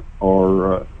or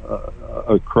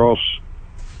across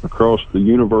the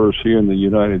universe here in the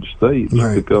United States,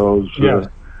 right. Because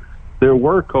there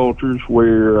were cultures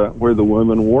where the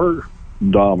women were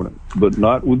dominant, but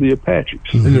not with the Apaches,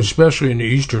 and especially in the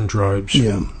eastern tribes.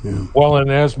 Yeah. Well,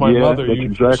 and as my mother that's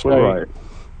used exactly to say, right.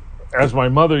 As my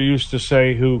mother used to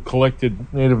say, who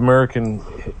collected Native American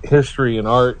history and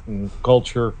art and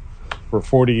culture for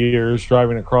 40 years,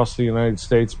 driving across the United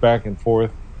States back and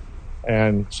forth,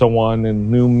 and so on,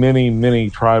 and knew many, many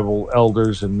tribal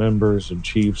elders and members and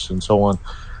chiefs and so on.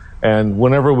 And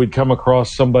whenever we'd come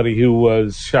across somebody who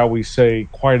was, shall we say,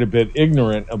 quite a bit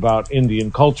ignorant about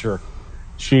Indian culture,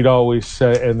 she'd always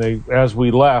say, and as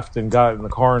we left and got in the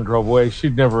car and drove away,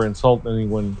 she'd never insult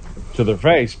anyone to their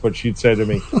face, but she'd say to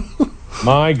me,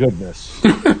 "My goodness,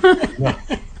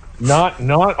 not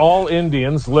all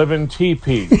Indians live in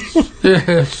teepees."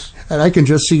 Yes. And I can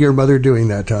just see your mother doing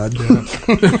that, Todd.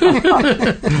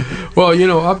 Well,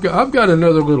 I've got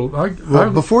another little.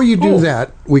 Before you do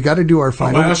that, we got to do our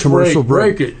final commercial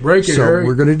break. Break it. So Harry.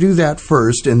 We're going to do that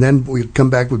first, and then we'll come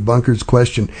back with Bunker's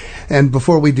question. And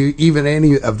before we do even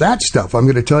any of that stuff, I'm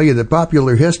going to tell you that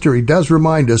popular history does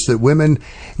remind us that women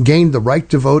gained the right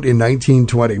to vote in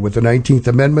 1920 with the 19th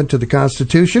Amendment to the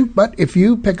Constitution. But if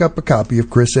you pick up a copy of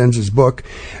Chris Enz's book,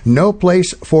 No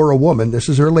Place for a Woman, this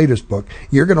is her latest book,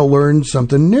 you're going to learn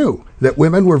something new, that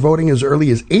women were voting as early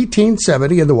as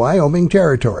 1870 in the Wyoming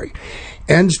Territory.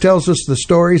 Enns tells us the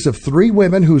stories of three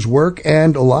women whose work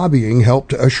and lobbying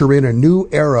helped usher in a new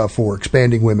era for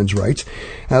expanding women's rights.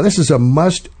 Now, this is a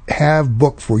must-have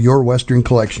book for your Western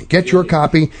collection. Get your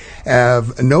copy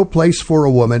of No Place for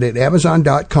a Woman at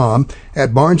Amazon.com,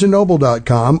 at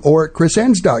BarnesandNoble.com, or at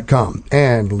ChrisEnns.com.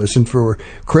 And listen for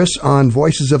Chris on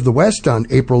Voices of the West on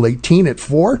April 18 at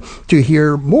 4 to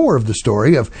hear more of the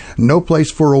story of No Place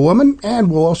for a Woman,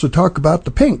 and we'll also talk about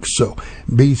the Pinks, so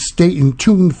stay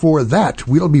tuned for that.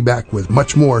 We'll be back with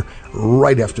much more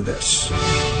right after this.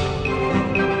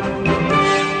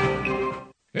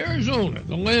 Arizona,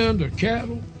 the land of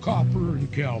cattle, copper,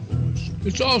 and cowboys.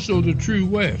 It's also the true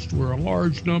West, where a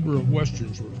large number of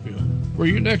Westerns were filmed. For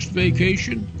your next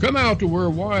vacation, come out to where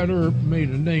Wyatt Earp made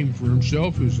a name for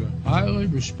himself as a highly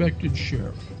respected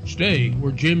sheriff. Stay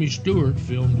where Jimmy Stewart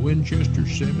filmed Winchester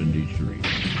 73.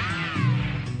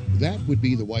 That would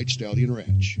be the White Stallion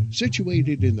Ranch.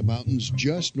 Situated in the mountains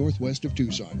just northwest of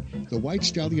Tucson, the White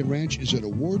Stallion Ranch is an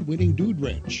award-winning dude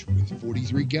ranch with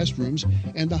 43 guest rooms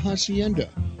and the hacienda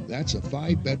That's a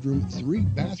 5-bedroom,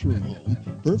 3-bathroom home,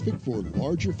 perfect for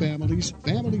larger families,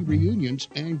 family reunions,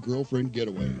 and girlfriend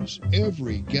getaways.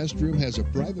 Every guest room has a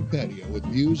private patio with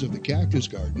views of the cactus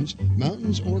gardens,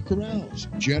 mountains, or corrals.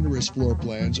 Generous floor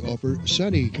plans offer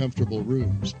sunny, comfortable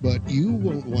rooms, but you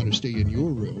won't want to stay in your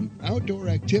room. Outdoor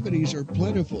activities are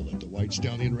plentiful at the White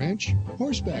Stallion Ranch.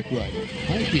 Horseback riding,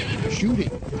 hiking,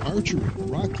 shooting, archery,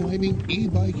 rock climbing,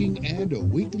 e-biking, and a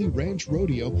weekly ranch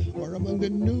rodeo are among the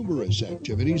numerous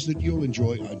activities that you'll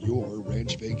enjoy on your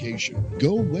ranch vacation.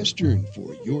 Go Western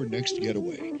for your next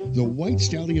getaway. The White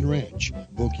Stallion Ranch.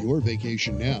 Book your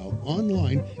vacation now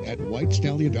online at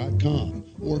whitestallion.com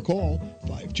or call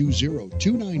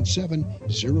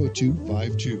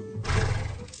 520-297-0252.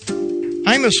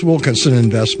 Imus Wilkinson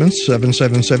Investments,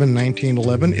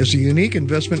 777-1911, is a unique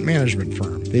investment management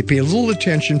firm. They pay little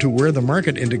attention to where the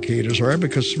market indicators are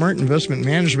because smart investment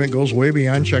management goes way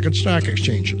beyond checkered stock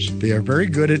exchanges. They are very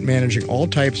good at managing all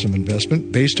types of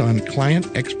investment based on client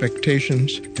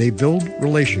expectations. They build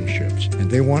relationships, and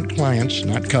they want clients,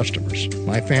 not customers.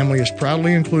 My family is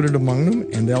proudly included among them,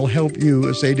 and they'll help you,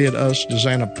 as they did us,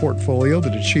 design a portfolio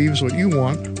that achieves what you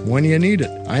want when you need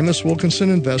it. Imus Wilkinson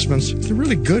Investments, they're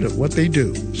really good at what they do.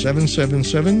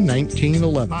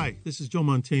 777-1911. Hi, this is Joe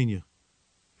Mantegna.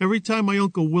 Every time my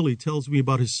Uncle Willie tells me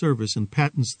about his service in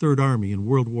Patton's Third Army in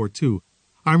World War II,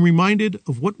 I'm reminded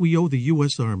of what we owe the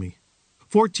U.S. Army.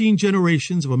 14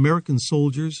 generations of American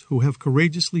soldiers who have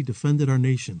courageously defended our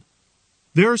nation.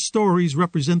 Their stories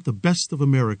represent the best of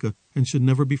America and should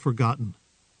never be forgotten.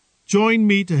 Join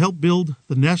me to help build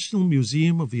the National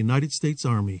Museum of the United States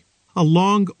Army, a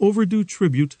long overdue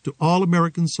tribute to all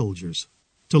American soldiers.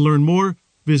 To learn more,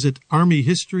 visit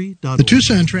armyhistory.org. The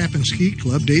Tucson Trap and Ski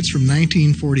Club dates from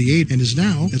 1948 and is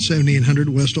now at 7800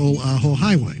 West Old Ajo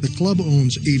Highway. The club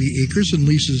owns 80 acres and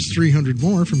leases 300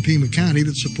 more from Pima County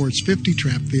that supports 50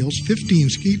 trap fields, 15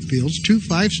 skeet fields, 2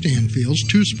 5-stand fields,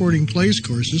 2 sporting plays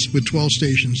courses with 12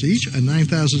 stations each, a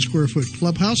 9,000-square-foot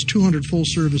clubhouse, 200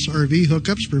 full-service RV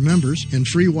hookups for members, and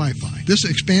free Wi-Fi. This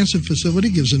expansive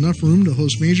facility gives enough room to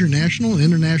host major national and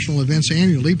international events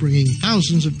annually, bringing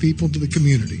thousands of people to the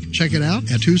community. Check it out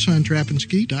at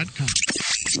TucsonTrapandSki.com.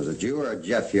 Was it you or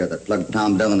Jeff here that plugged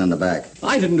Tom Dillon in the back?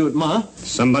 I didn't do it, Ma.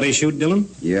 Somebody shoot Dillon?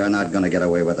 You're not going to get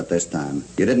away with it this time.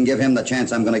 You didn't give him the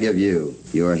chance I'm going to give you.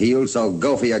 You're healed, so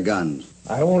go for your guns.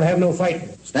 I won't have no fighting.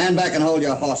 Stand back and hold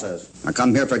your horses. I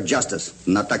come here for justice,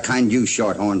 not the kind you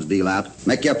shorthorns deal out.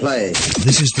 Make your play.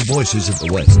 This is the Voices of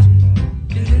the West.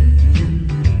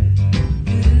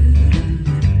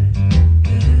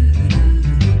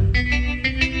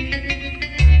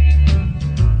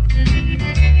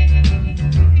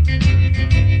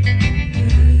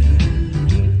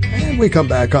 We come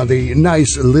back on the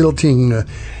nice lilting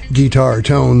guitar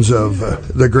tones of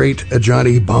the great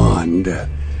Johnny Bond. And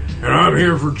I'm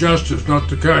here for justice, not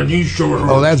the kind you short.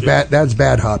 Oh, that's bad. That's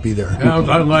Bad Hoppy there.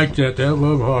 I like that. I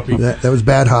love Hoppy. That was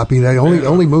Bad Hoppy. The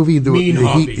only movie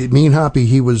Mean Hoppy.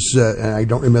 He was. I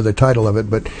don't remember the title of it,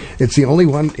 but it's the only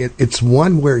one. It's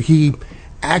one where he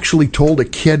actually told a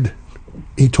kid.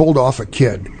 He told off a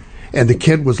kid, and the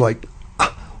kid was like,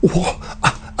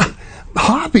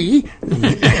 Hoppy.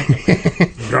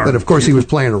 But of course he was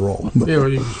playing a role. Yeah,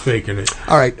 he was faking it.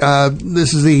 All right,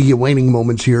 this is the waning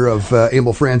moments here of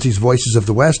Emil Franzi's Voices of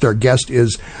the West. Our guest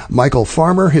is Michael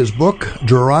Farmer. His book,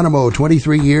 Geronimo,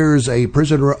 23 Years, A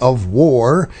Prisoner of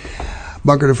War.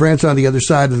 Bunker de France on the other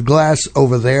side of the glass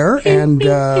over there. And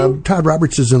Todd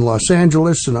Roberts is in Los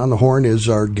Angeles, and on the horn is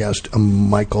our guest,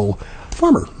 Michael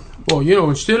Farmer. Well,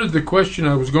 instead of the question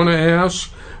I was going to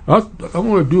ask, let's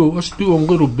do a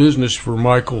little business for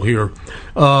Michael here.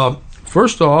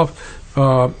 First off,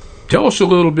 tell us a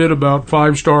little bit about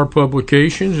 5-Star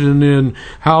Publications, and then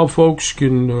how folks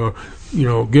can,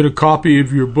 get a copy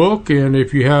of your book, and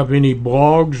if you have any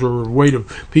blogs or a way to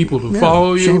people to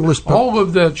follow you, all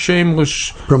of that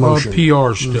shameless promotion,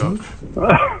 PR stuff.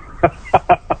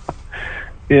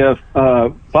 Yes,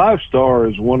 5-Star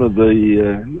is one of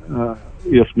the,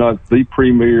 if not the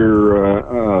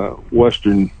premier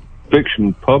Western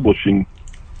fiction publishing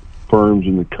firms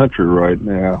in the country right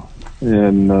now,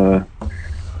 and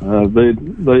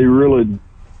they really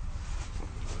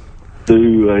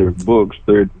do their books.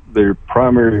 Their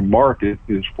primary market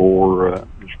is for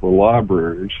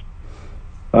libraries.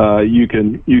 You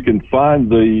can find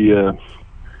the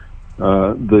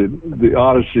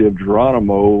Odyssey of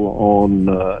Geronimo on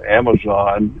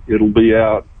Amazon. It'll be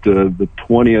out the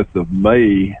 20th of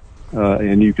May,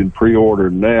 and you can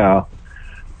pre-order now.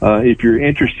 If you're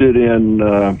interested in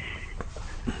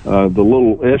the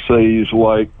little essays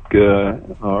like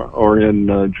are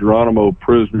in Geronimo,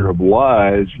 Prisoner of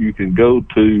Lies, you can go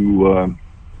to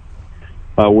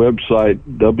my website,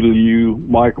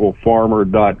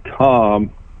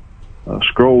 wmichaelfarmer.com.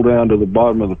 Scroll down to the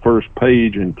bottom of the first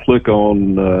page and click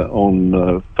on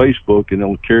Facebook, and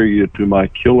it'll carry you to my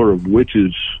Killer of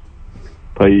Witches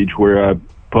page, where I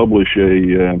publish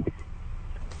an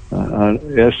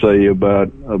essay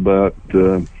about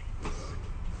the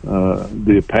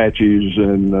Apaches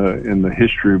and the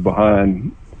history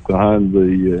behind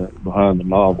the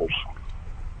novels.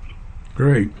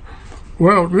 Great.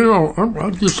 Well,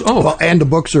 I'm just Well, and the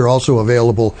books are also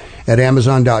available at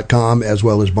Amazon.com as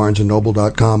well as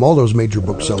BarnesandNoble.com. All those major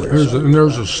booksellers.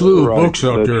 There's a slew of books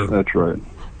out there. That's right.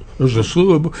 There's a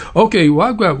slew of books. Okay,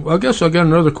 well, I guess I got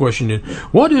another question then.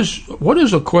 What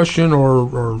is a question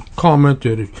or comment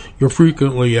that you're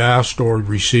frequently asked or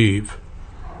receive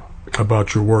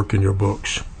about your work and your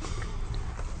books?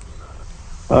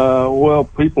 Well,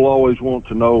 people always want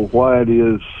to know why it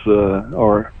is,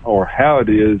 or how it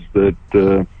is that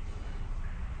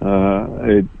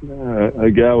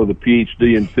a guy with a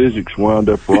PhD in physics wound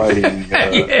up writing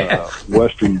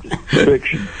Western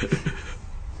fiction.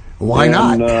 Why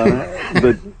not?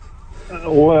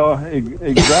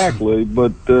 Exactly.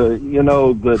 But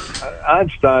that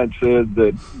Einstein said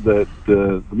that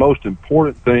the most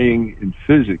important thing in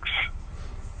physics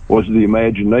was the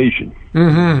imagination.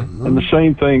 Mm-hmm. And the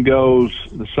same thing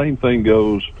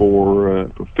goes for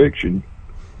fiction.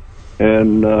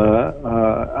 And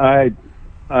I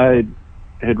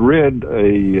had read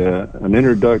an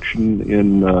introduction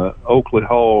in Oakley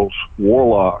Hall's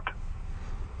Warlock,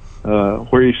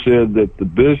 where he said that the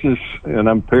business, and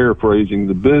I'm paraphrasing,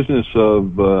 the business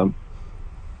of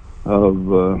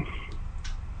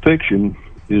fiction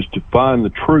is to find the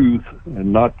truth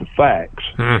and not the facts.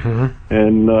 Mm-hmm.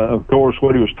 And of course,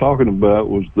 what he was talking about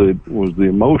was the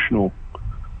emotional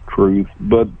truth.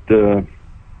 But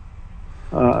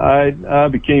I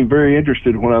became very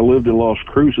interested when I lived in Las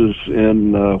Cruces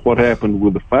in what happened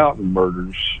with the Fountain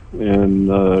murders, and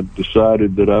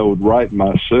decided that I would write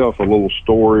myself a little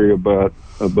story about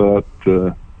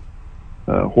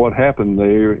what happened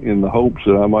there, in the hopes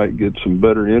that I might get some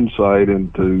better insight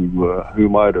into who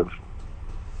might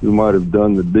have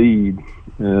done the deed.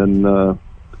 And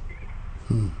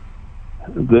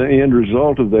the end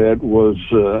result of that was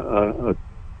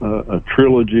a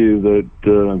trilogy that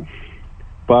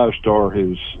Five Star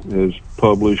has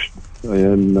published,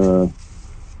 and the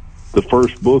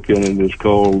first book in it is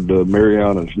called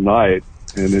Mariana's Night,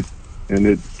 and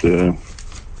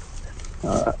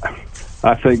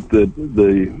I think that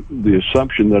the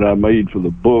assumption that I made for the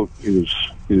book is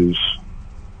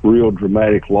real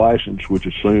dramatic license, which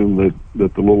assumed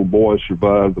that the little boy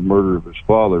survived the murder of his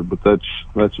father, but that's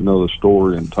another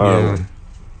story entirely.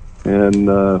 Yeah. And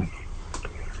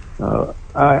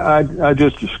I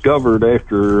just discovered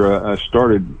after I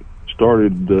started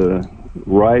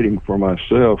writing for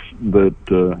myself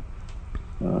that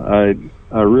I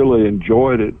really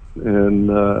enjoyed it, and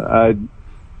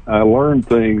I learned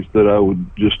things that I would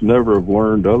just never have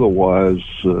learned otherwise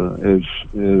as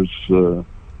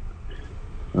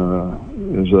I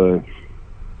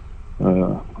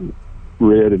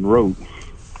read and wrote.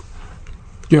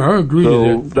 Yeah, I agree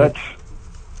to that.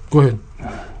 Go ahead.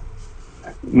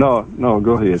 No,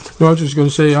 go ahead. No, I was just going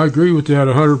to say I agree with that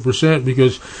 100%,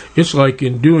 because it's like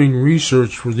in doing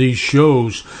research for these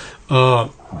shows,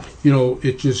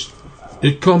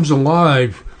 it comes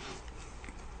alive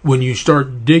when you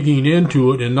start digging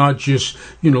into it and not just,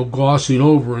 glossing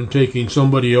over and taking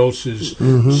somebody else's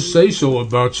say-so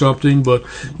about something, but,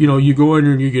 you go in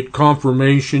there and you get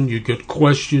confirmation, you get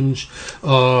questions,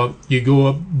 you go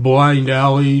up blind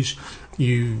alleys,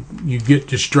 you get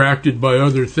distracted by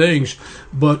other things,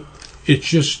 but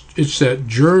it's that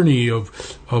journey of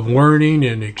learning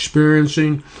and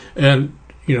experiencing, and,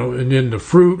 and then the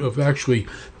fruit of actually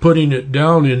putting it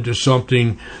down into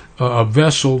something, a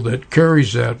vessel that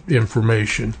carries that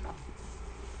information.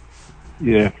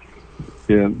 Yeah,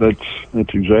 that's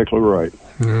exactly right.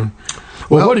 Yeah.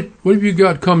 Well, what have you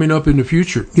got coming up in the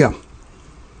future? Yeah.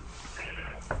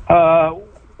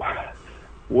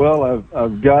 Well,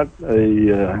 I've got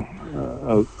a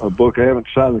book. I haven't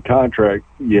signed the contract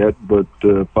yet, but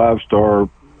Five Star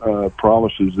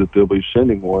promises that they'll be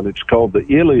sending one. It's called The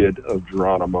Iliad of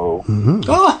Geronimo. Mm-hmm.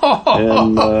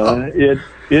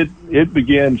 And it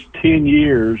begins 10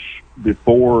 years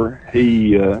before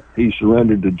he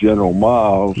surrendered to General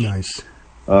Miles. Nice.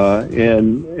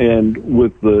 And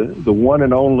with the one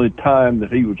and only time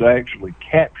that he was actually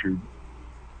captured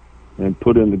and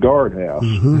put in the guardhouse.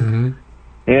 Mm-hmm. Mm-hmm.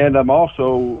 And I'm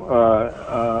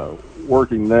also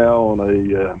working now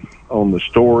on the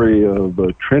story of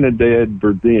Trinidad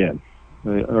Verdun.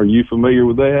 Are you familiar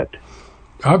with that?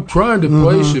 I'm trying to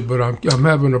place it, but I'm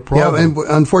having a problem. Yeah, and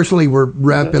unfortunately, we're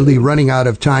rapidly running out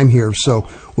of time here, so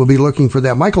we'll be looking for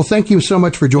that. Michael, thank you so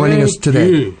much for joining us today.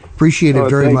 You. Appreciate it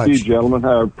very much. Thank you, gentlemen.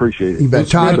 I appreciate it. You bet.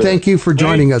 Todd, thank you for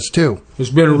joining us, too. It's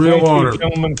been a real honor. Thank you,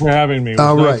 gentlemen, for having me. It was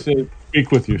All nice right. to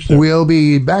speak with you, sir. We'll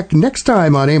be back next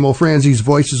time on Emil Franzi's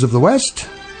Voices of the West.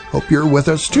 Hope you're with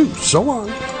us, too. So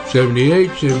long.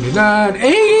 78, 79,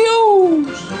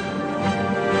 80s.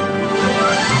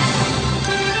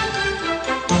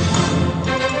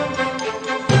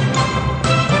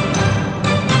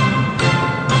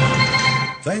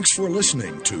 Thanks for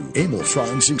listening to Emil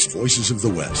Franzi's Voices of the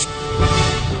West.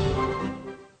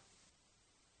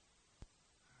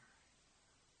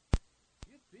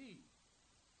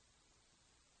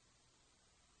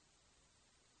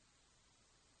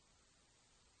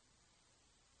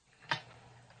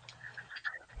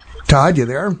 Todd, you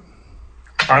there?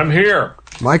 I'm here.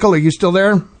 Michael, are you still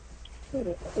there?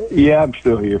 Yeah, I'm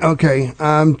still here. Okay,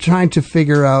 I'm trying to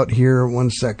figure out here. 1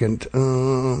 second.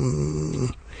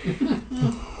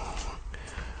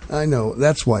 I know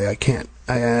that's why I can't.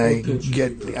 I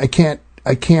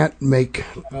can't make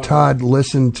Todd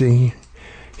listen to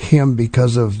him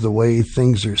because of the way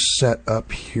things are set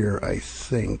up here. I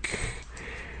think.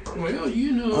 Well,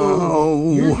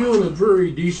 you're doing a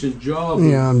very decent job.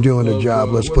 Yeah, I'm doing a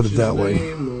job. Let's put it that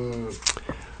way.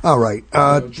 All right.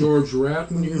 George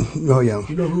Ratton. Oh, yeah.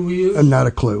 You know who he is? Not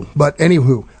a clue. But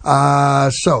anywho,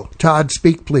 so, Todd,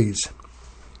 speak, please.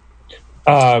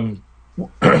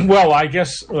 Well, I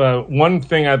guess one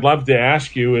thing I'd love to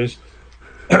ask you is,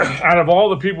 out of all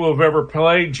the people who've ever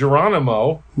played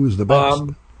Geronimo, who's the best?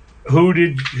 Who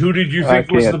did you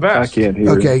think was the best? I can't hear.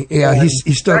 Okay, yeah, he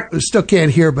still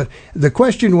can't hear. But the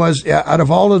question was, out of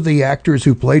all of the actors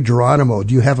who played Geronimo,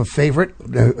 do you have a favorite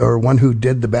or one who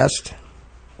did the best?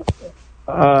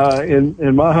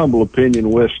 In my humble opinion,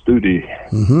 Wes Studi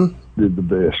did the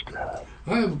best.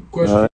 I have a question.